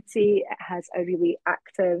community. It has a really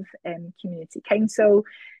active community council.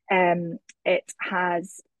 It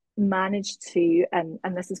has managed to, and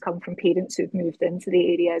this has come from parents who've moved into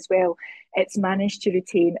the area as well, it's managed to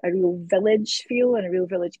retain a real village feel and a real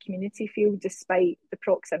village community feel despite the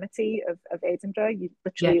proximity of Edinburgh. You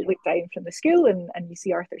literally look down from the school and you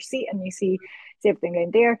see Arthur's Seat and you see everything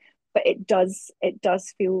around there, but it does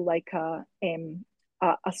feel like a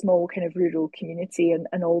small kind of rural community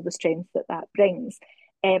and all the strength that brings.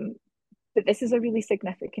 But this is a really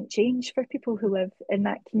significant change for people who live in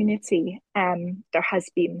that community. There has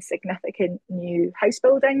been significant new house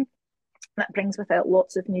building that brings with it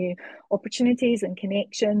lots of new opportunities and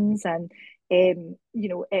connections, and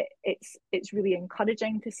it's really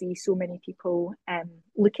encouraging to see so many people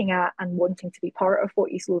looking at and wanting to be part of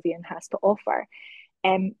what East Lothian has to offer.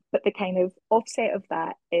 But the kind of offset of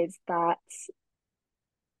that is that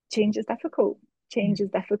change is difficult.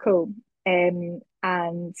 And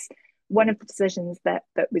one of the decisions that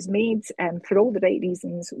was made for all the right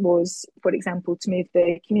reasons was, for example, to move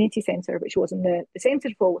the community centre, which was in the centre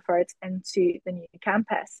of Wallingford, into the new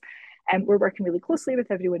campus. We're working really closely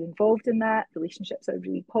with everyone involved in that. Relationships are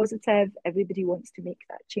really positive. Everybody wants to make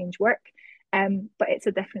that change work. But it's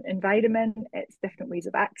a different environment. It's different ways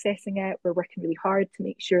of accessing it. We're working really hard to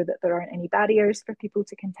make sure that there aren't any barriers for people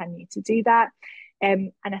to continue to do that.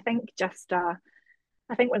 And I think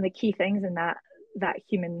one of the key things in that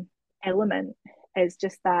human element is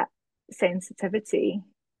just that sensitivity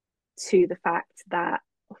to the fact that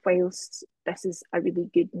whilst this is a really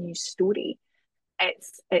good news story,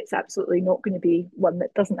 it's absolutely not going to be one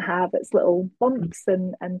that doesn't have its little bumps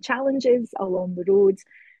and challenges along the road.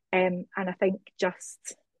 And I think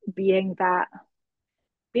just being that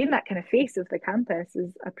kind of face of the campus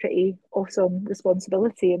is a pretty awesome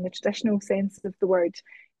responsibility in the traditional sense of the word,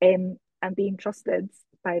 and being trusted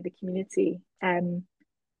by the community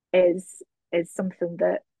is something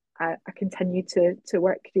that I continue to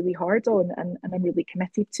work really hard on, and I'm really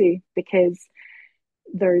committed to, because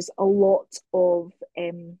there's a lot of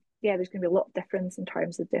there's going to be a lot of difference in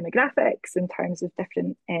terms of demographics, in terms of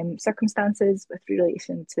different circumstances with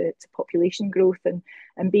relation to population growth,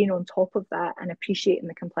 and being on top of that and appreciating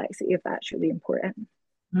the complexity of that's really important.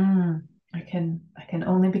 I can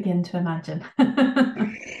only begin to imagine.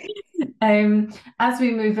 As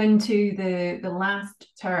we move into the last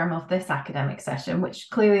term of this academic session, which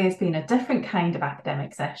clearly has been a different kind of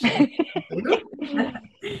academic session,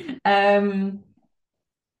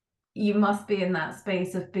 you must be in that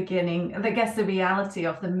space of beginning. I guess the reality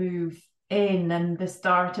of the move in and the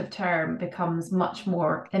start of term becomes much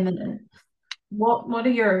more imminent. What are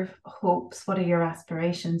your hopes? What are your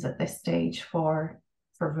aspirations at this stage for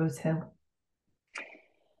Rosehill?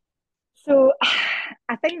 So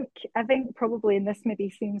I think probably, and this maybe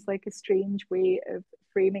seems like a strange way of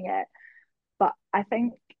framing it, but I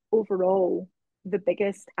think overall the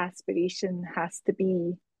biggest aspiration has to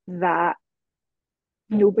be that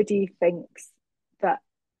nobody thinks that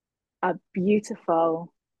a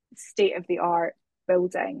beautiful state-of-the-art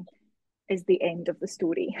building is the end of the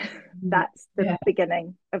story. That's the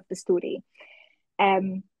beginning of the story.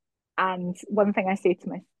 And one thing I say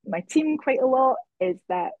to my team quite a lot is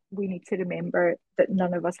that we need to remember that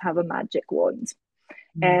none of us have a magic wand.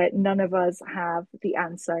 None of us have the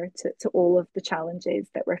answer to all of the challenges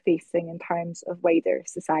that we're facing in terms of wider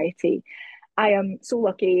society. I am so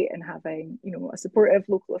lucky in having, a supportive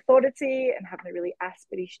local authority and having a really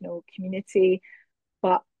aspirational community,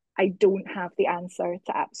 but I don't have the answer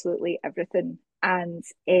to absolutely everything. And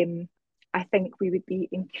I think we would be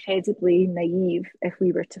incredibly naive if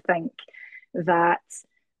we were to think that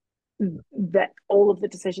all of the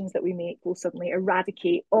decisions that we make will suddenly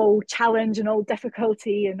eradicate all challenge and all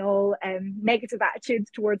difficulty and all negative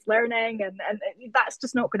attitudes towards learning. And that's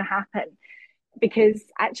just not going to happen. Because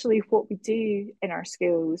actually what we do in our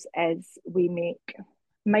schools is we make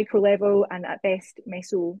micro level and at best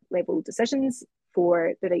meso level decisions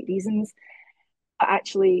for the right reasons. But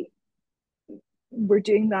actually we're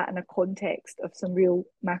doing that in a context of some real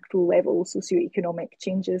macro level socioeconomic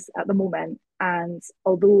changes at the moment. And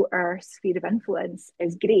although our sphere of influence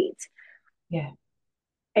is great,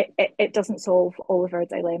 it doesn't solve all of our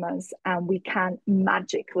dilemmas, and we can't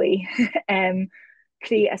magically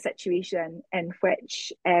create a situation in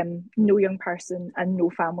which no young person and no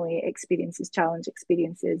family experiences challenge,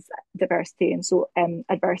 experiences diversity, and so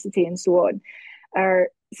adversity, and so on. Our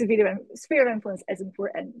sphere of influence is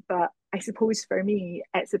important, but I suppose for me,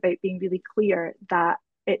 it's about being really clear that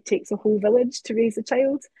it takes a whole village to raise a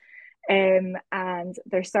child. And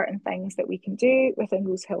there's certain things that we can do within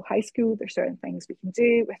Rosehill High School. There's certain things we can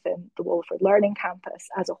do within the Walliford Learning Campus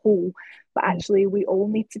as a whole. But actually, we all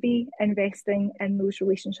need to be investing in those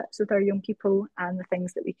relationships with our young people and the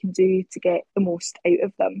things that we can do to get the most out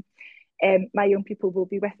of them. My young people will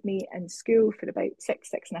be with me in school for about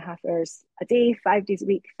 6.5 hours a day, 5 days a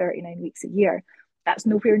week, 39 weeks a year. That's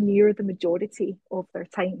nowhere near the majority of their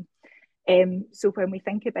time. So when we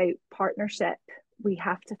think about partnership, we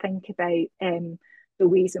have to think about the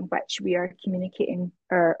ways in which we are communicating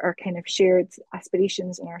our kind of shared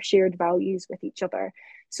aspirations and our shared values with each other,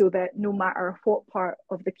 so that no matter what part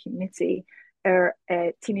of the community our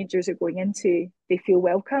teenagers are going into, they feel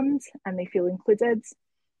welcomed and they feel included.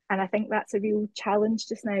 And I think that's a real challenge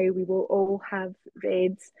just now. We will all have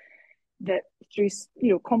read that through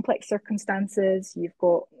complex circumstances, you've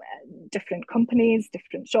got different companies,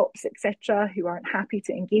 different shops, etc., who aren't happy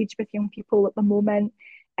to engage with young people at the moment.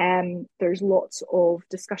 There's lots of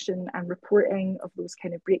discussion and reporting of those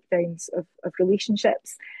kind of breakdowns of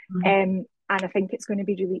relationships. And I think it's going to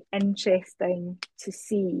be really interesting to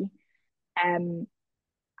see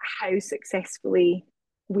how successfully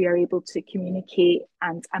we are able to communicate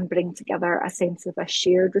and bring together a sense of a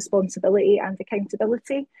shared responsibility and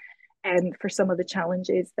accountability for some of the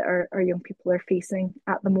challenges that our young people are facing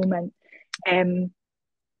at the moment.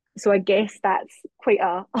 So I guess that's quite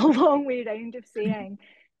a long way round of saying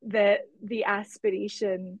that the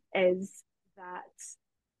aspiration is that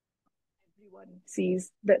everyone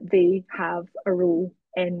sees that they have a role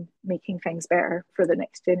in making things better for the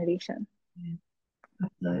next generation.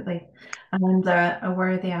 Absolutely. And a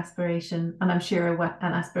worthy aspiration, and I'm sure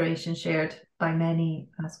an aspiration shared by many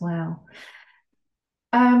as well.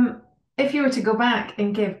 If you were to go back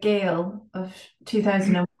and give Gail of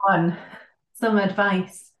 2001 some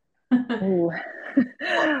advice, oh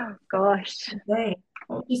gosh, what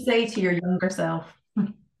would you say to your younger self?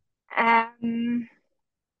 I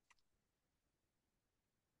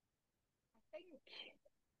think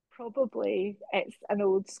probably it's an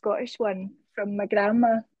old Scottish one from my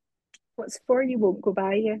grandma. What's for you won't go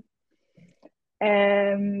by you.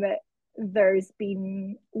 There's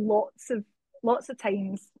been lots of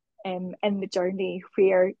times in the journey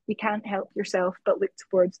where you can't help yourself but look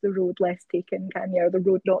towards the road less taken, can you, or the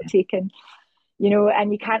road not taken, you know,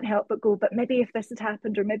 and you can't help but go, but maybe if this had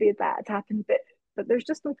happened or maybe if that had happened, but there's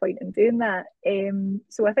just no point in doing that.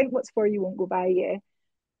 So I think what's for you won't go by you.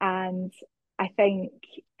 And I think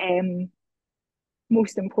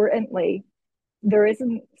most importantly, there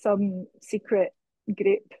isn't some secret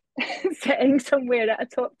group sitting somewhere at a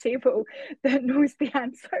top table that knows the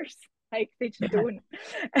answers. Like they just don't.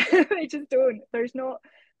 They just don't. There's not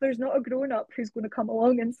a grown up who's going to come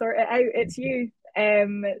along and sort it out. It's you.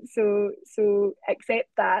 So accept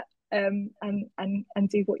that and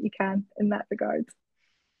do what you can in that regard.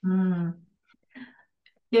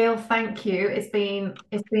 Gail, thank you. It's been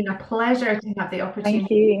a pleasure to have the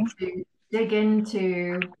opportunity to dig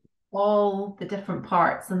into all the different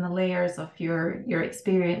parts and the layers of your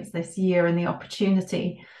experience this year and the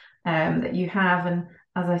opportunity that you have. And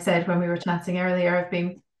as I said when we were chatting earlier, I've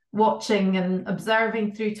been watching and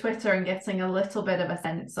observing through Twitter and getting a little bit of a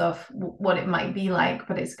sense of what it might be like,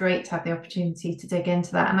 but it's great to have the opportunity to dig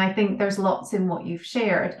into that. And I think there's lots in what you've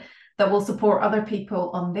shared that will support other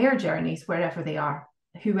people on their journeys, wherever they are,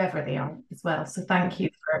 whoever they are as well. So thank you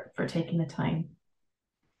for taking the time.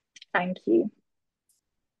 Thank you.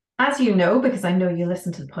 As you know, because I know you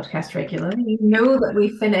listen to the podcast regularly, you know that we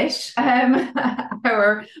finish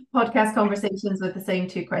our podcast conversations with the same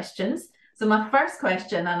two questions. So my first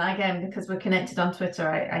question, and again, because we're connected on Twitter,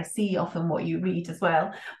 I see often what you read as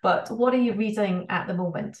well, but what are you reading at the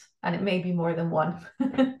moment? And it may be more than one.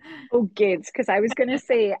 Oh, good, because I was going to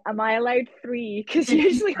say, am I allowed 3? Because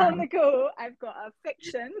usually on the go, I've got a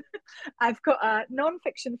fiction, I've got a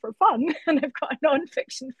non-fiction for fun, and I've got a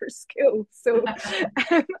non-fiction for school. So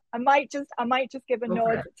I might just give a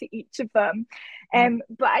nod to each of them.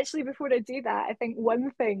 But actually, before I do that, I think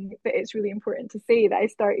one thing that it's really important to say that I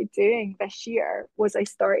started doing this year was I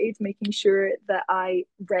started making sure that I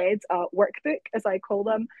read a workbook, as I call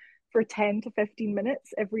them, for 10 to 15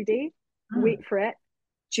 minutes every day. Wait for it,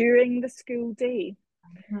 during the school day.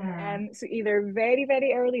 So either very,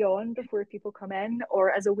 very early on before people come in,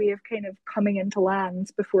 or as a way of kind of coming into land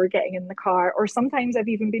before getting in the car, or sometimes I've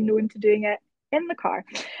even been known to doing it in the car.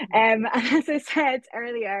 And as I said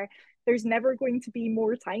earlier, there's never going to be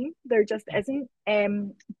more time. There just isn't.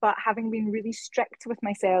 But having been really strict with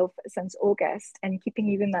myself since August and keeping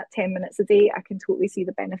even that 10 minutes a day, I can totally see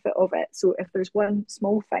the benefit of it. So if there's one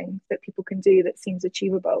small thing that people can do that seems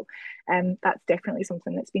achievable, that's definitely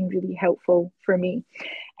something that's been really helpful for me.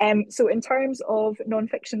 So in terms of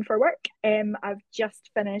non-fiction for work, I've just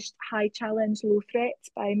finished High Challenge, Low Threat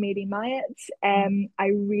by Mary Myatt. I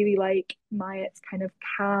really like Myatt's kind of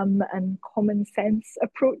calm and common sense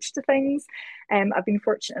approach to things. I've been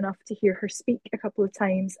fortunate enough to hear her speak a couple of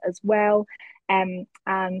times as well. And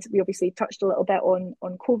we obviously touched a little bit on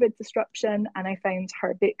COVID disruption, and I found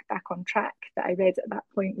her book Back on Track that I read at that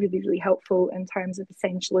point really, really helpful in terms of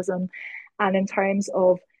essentialism and in terms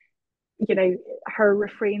of, you know, her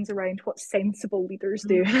refrains around what sensible leaders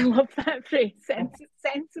do. I love that phrase,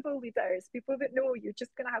 sensible leaders, people that know you're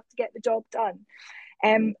just going to have to get the job done.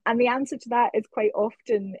 And the answer to that is quite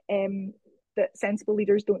often that sensible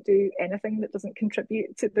leaders don't do anything that doesn't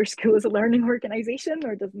contribute to their school as a learning organisation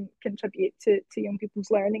or doesn't contribute to young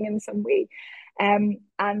people's learning in some way. And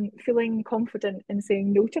feeling confident in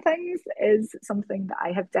saying no to things is something that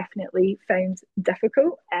I have definitely found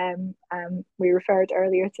difficult. We referred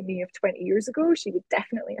earlier to me of 20 years ago. She would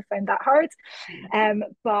definitely have found that hard.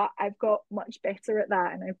 But I've got much better at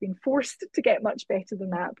that, and I've been forced to get much better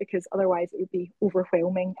than that, because otherwise it would be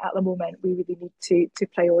overwhelming at the moment. We really need to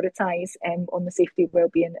prioritise on the safety,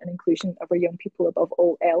 well-being and inclusion of our young people above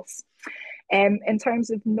all else. In terms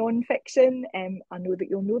of non-fiction, I know that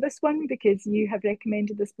you'll know this one because you have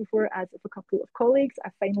recommended this before, as of a couple of colleagues. I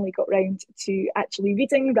finally got round to actually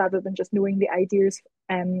reading rather than just knowing the ideas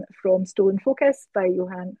from Stolen Focus by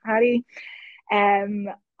Johann Hari.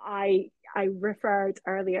 I referred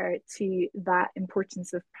earlier to that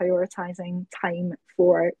importance of prioritising time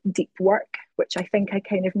for deep work, which I think I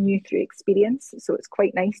kind of knew through experience. So it's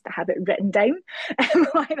quite nice to have it written down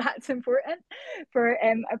why that's important for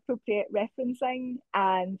appropriate referencing.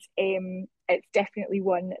 And it's definitely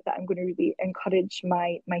one that I'm going to really encourage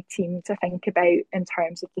my team to think about in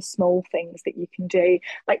terms of the small things that you can do.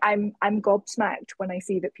 Like I'm gobsmacked when I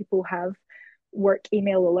see that people have work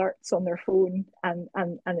email alerts on their phone and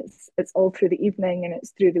it's all through the evening and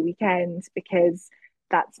it's through the weekend, because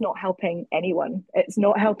that's not helping anyone. It's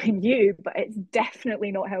not helping you, but it's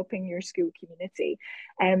definitely not helping your school community.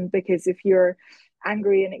 Because if you're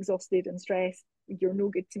angry and exhausted and stressed, you're no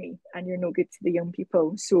good to me and you're no good to the young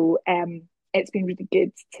people. So it's been really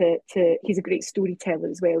good to he's a great storyteller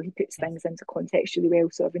as well. He puts things into context really well,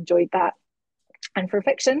 so I've enjoyed that. And for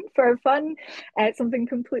fiction, for fun, something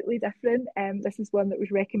completely different. This is one that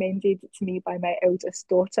was recommended to me by my eldest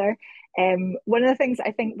daughter. One of the things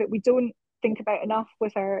I think that we don't think about enough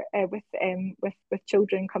with our with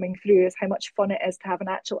children coming through is how much fun it is to have an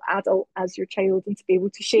actual adult as your child and to be able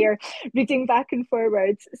to share reading back and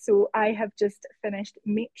forwards. So I have just finished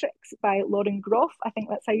Matrix by Lauren Groff. I think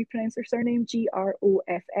that's how you pronounce her surname, Groff.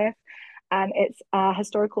 And it's a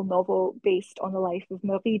historical novel based on the life of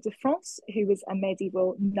Marie de France, who was a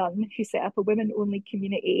medieval nun who set up a women-only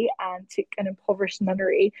community and took an impoverished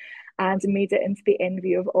nunnery and made it into the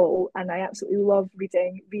envy of all. And I absolutely love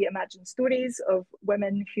reading reimagined stories of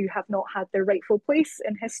women who have not had their rightful place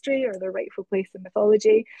in history or their rightful place in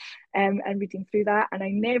mythology, and reading through that. And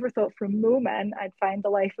I never thought for a moment I'd find the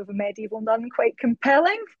life of a medieval nun quite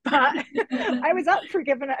compelling, but I was up for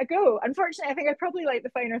giving it a go. Unfortunately, I think I probably like the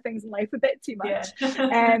finer things in life a bit too much,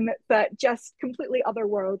 but just completely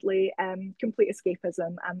otherworldly, complete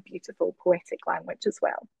escapism and beautiful poetic language as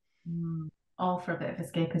well. All for a bit of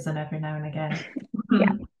escapism every now and again.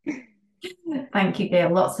 Yeah. Thank you,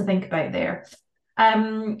 Gail. Lots to think about there.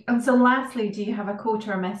 And so lastly, do you have a quote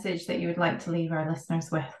or a message that you would like to leave our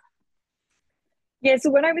listeners with? Yeah,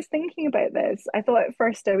 so when I was thinking about this, I thought at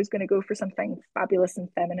first I was going to go for something fabulous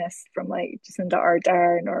and feminist from like Jacinda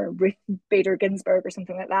Ardern or Ruth Bader Ginsburg or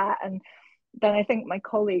something like that. And then I think my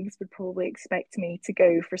colleagues would probably expect me to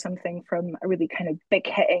go for something from a really kind of big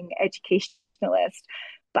hitting educationalist.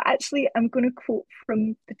 But actually, I'm going to quote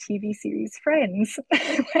from the TV series Friends,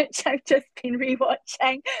 which I've just been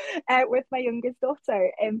rewatching with my youngest daughter.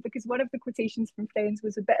 Because one of the quotations from Friends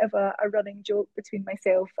was a bit of a running joke between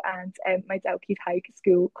myself and my Dalkeith High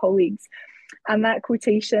School colleagues. And that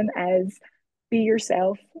quotation is, "Be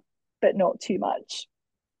yourself, but not too much."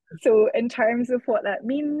 So in terms of what that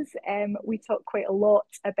means, we talk quite a lot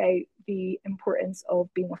about the importance of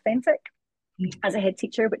being authentic as a head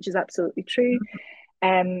teacher, which is absolutely true.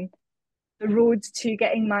 The road to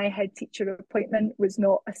getting my head teacher appointment was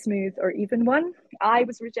not a smooth or even one. I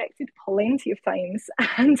was rejected plenty of times,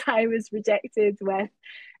 and I was rejected with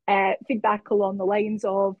feedback along the lines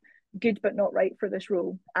of good but not right for this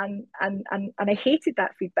role. And I hated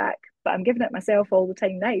that feedback, but I'm giving it myself all the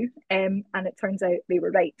time now. And it turns out they were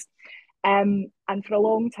right. And for a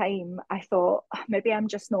long time, I thought, maybe I'm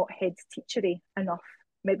just not head teachery enough.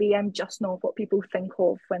 Maybe I'm just not what people think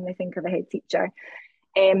of when they think of a head teacher.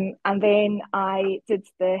 And then I did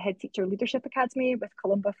the Head Teacher Leadership Academy with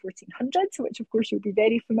Columba 1400, which of course you'll be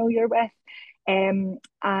very familiar with.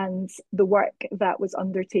 And the work that was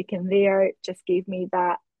undertaken there just gave me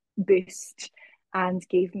that boost and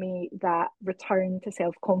gave me that return to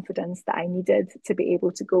self-confidence that I needed to be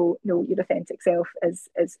able to go, no, your authentic self is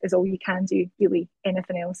all you can do, really.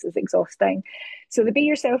 Anything else is exhausting. So the be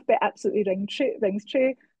yourself bit absolutely rings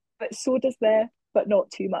true, but so does the but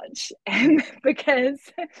not too much. Because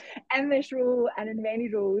in this role and in many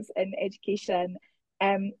roles in education,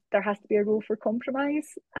 there has to be a role for compromise,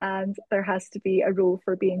 and there has to be a role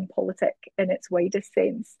for being politic in its widest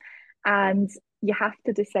sense. And you have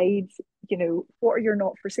to decide, what are your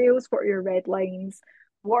not for sales, what are your red lines,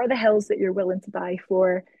 what are the hills that you're willing to die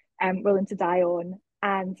for, willing to die on,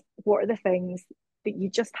 and what are the things that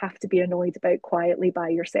you just have to be annoyed about quietly by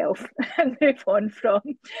yourself and move on from.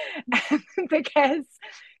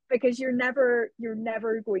 because you're never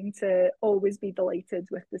going to always be delighted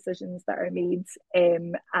with decisions that are made,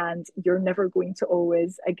 and you're never going to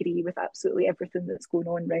always agree with absolutely everything that's going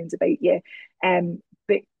on round about you,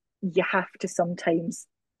 but you have to sometimes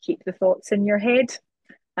keep the thoughts in your head,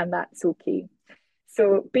 and that's okay.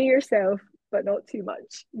 So be yourself, but not too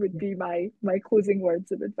much, would be my closing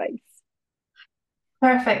words of advice.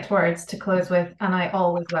 Perfect words to close with, and I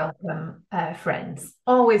always welcome friends.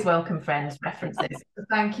 Always welcome friends references. So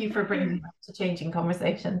thank you for bringing that to Changing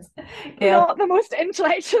Conversations. Gail. Not the most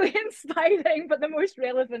intellectually inspiring, but the most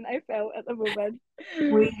relevant I felt at the moment.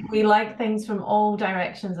 We like things from all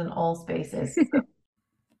directions and all spaces. So.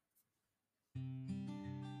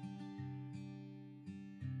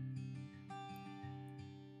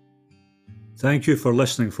 Thank you for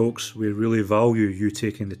listening, folks. We really value you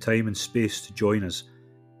taking the time and space to join us,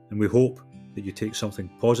 and we hope that you take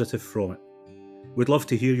something positive from it. We'd love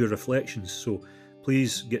to hear your reflections, so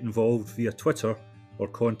please get involved via Twitter or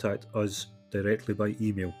contact us directly by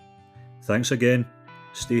email. Thanks again,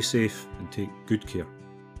 stay safe and take good care.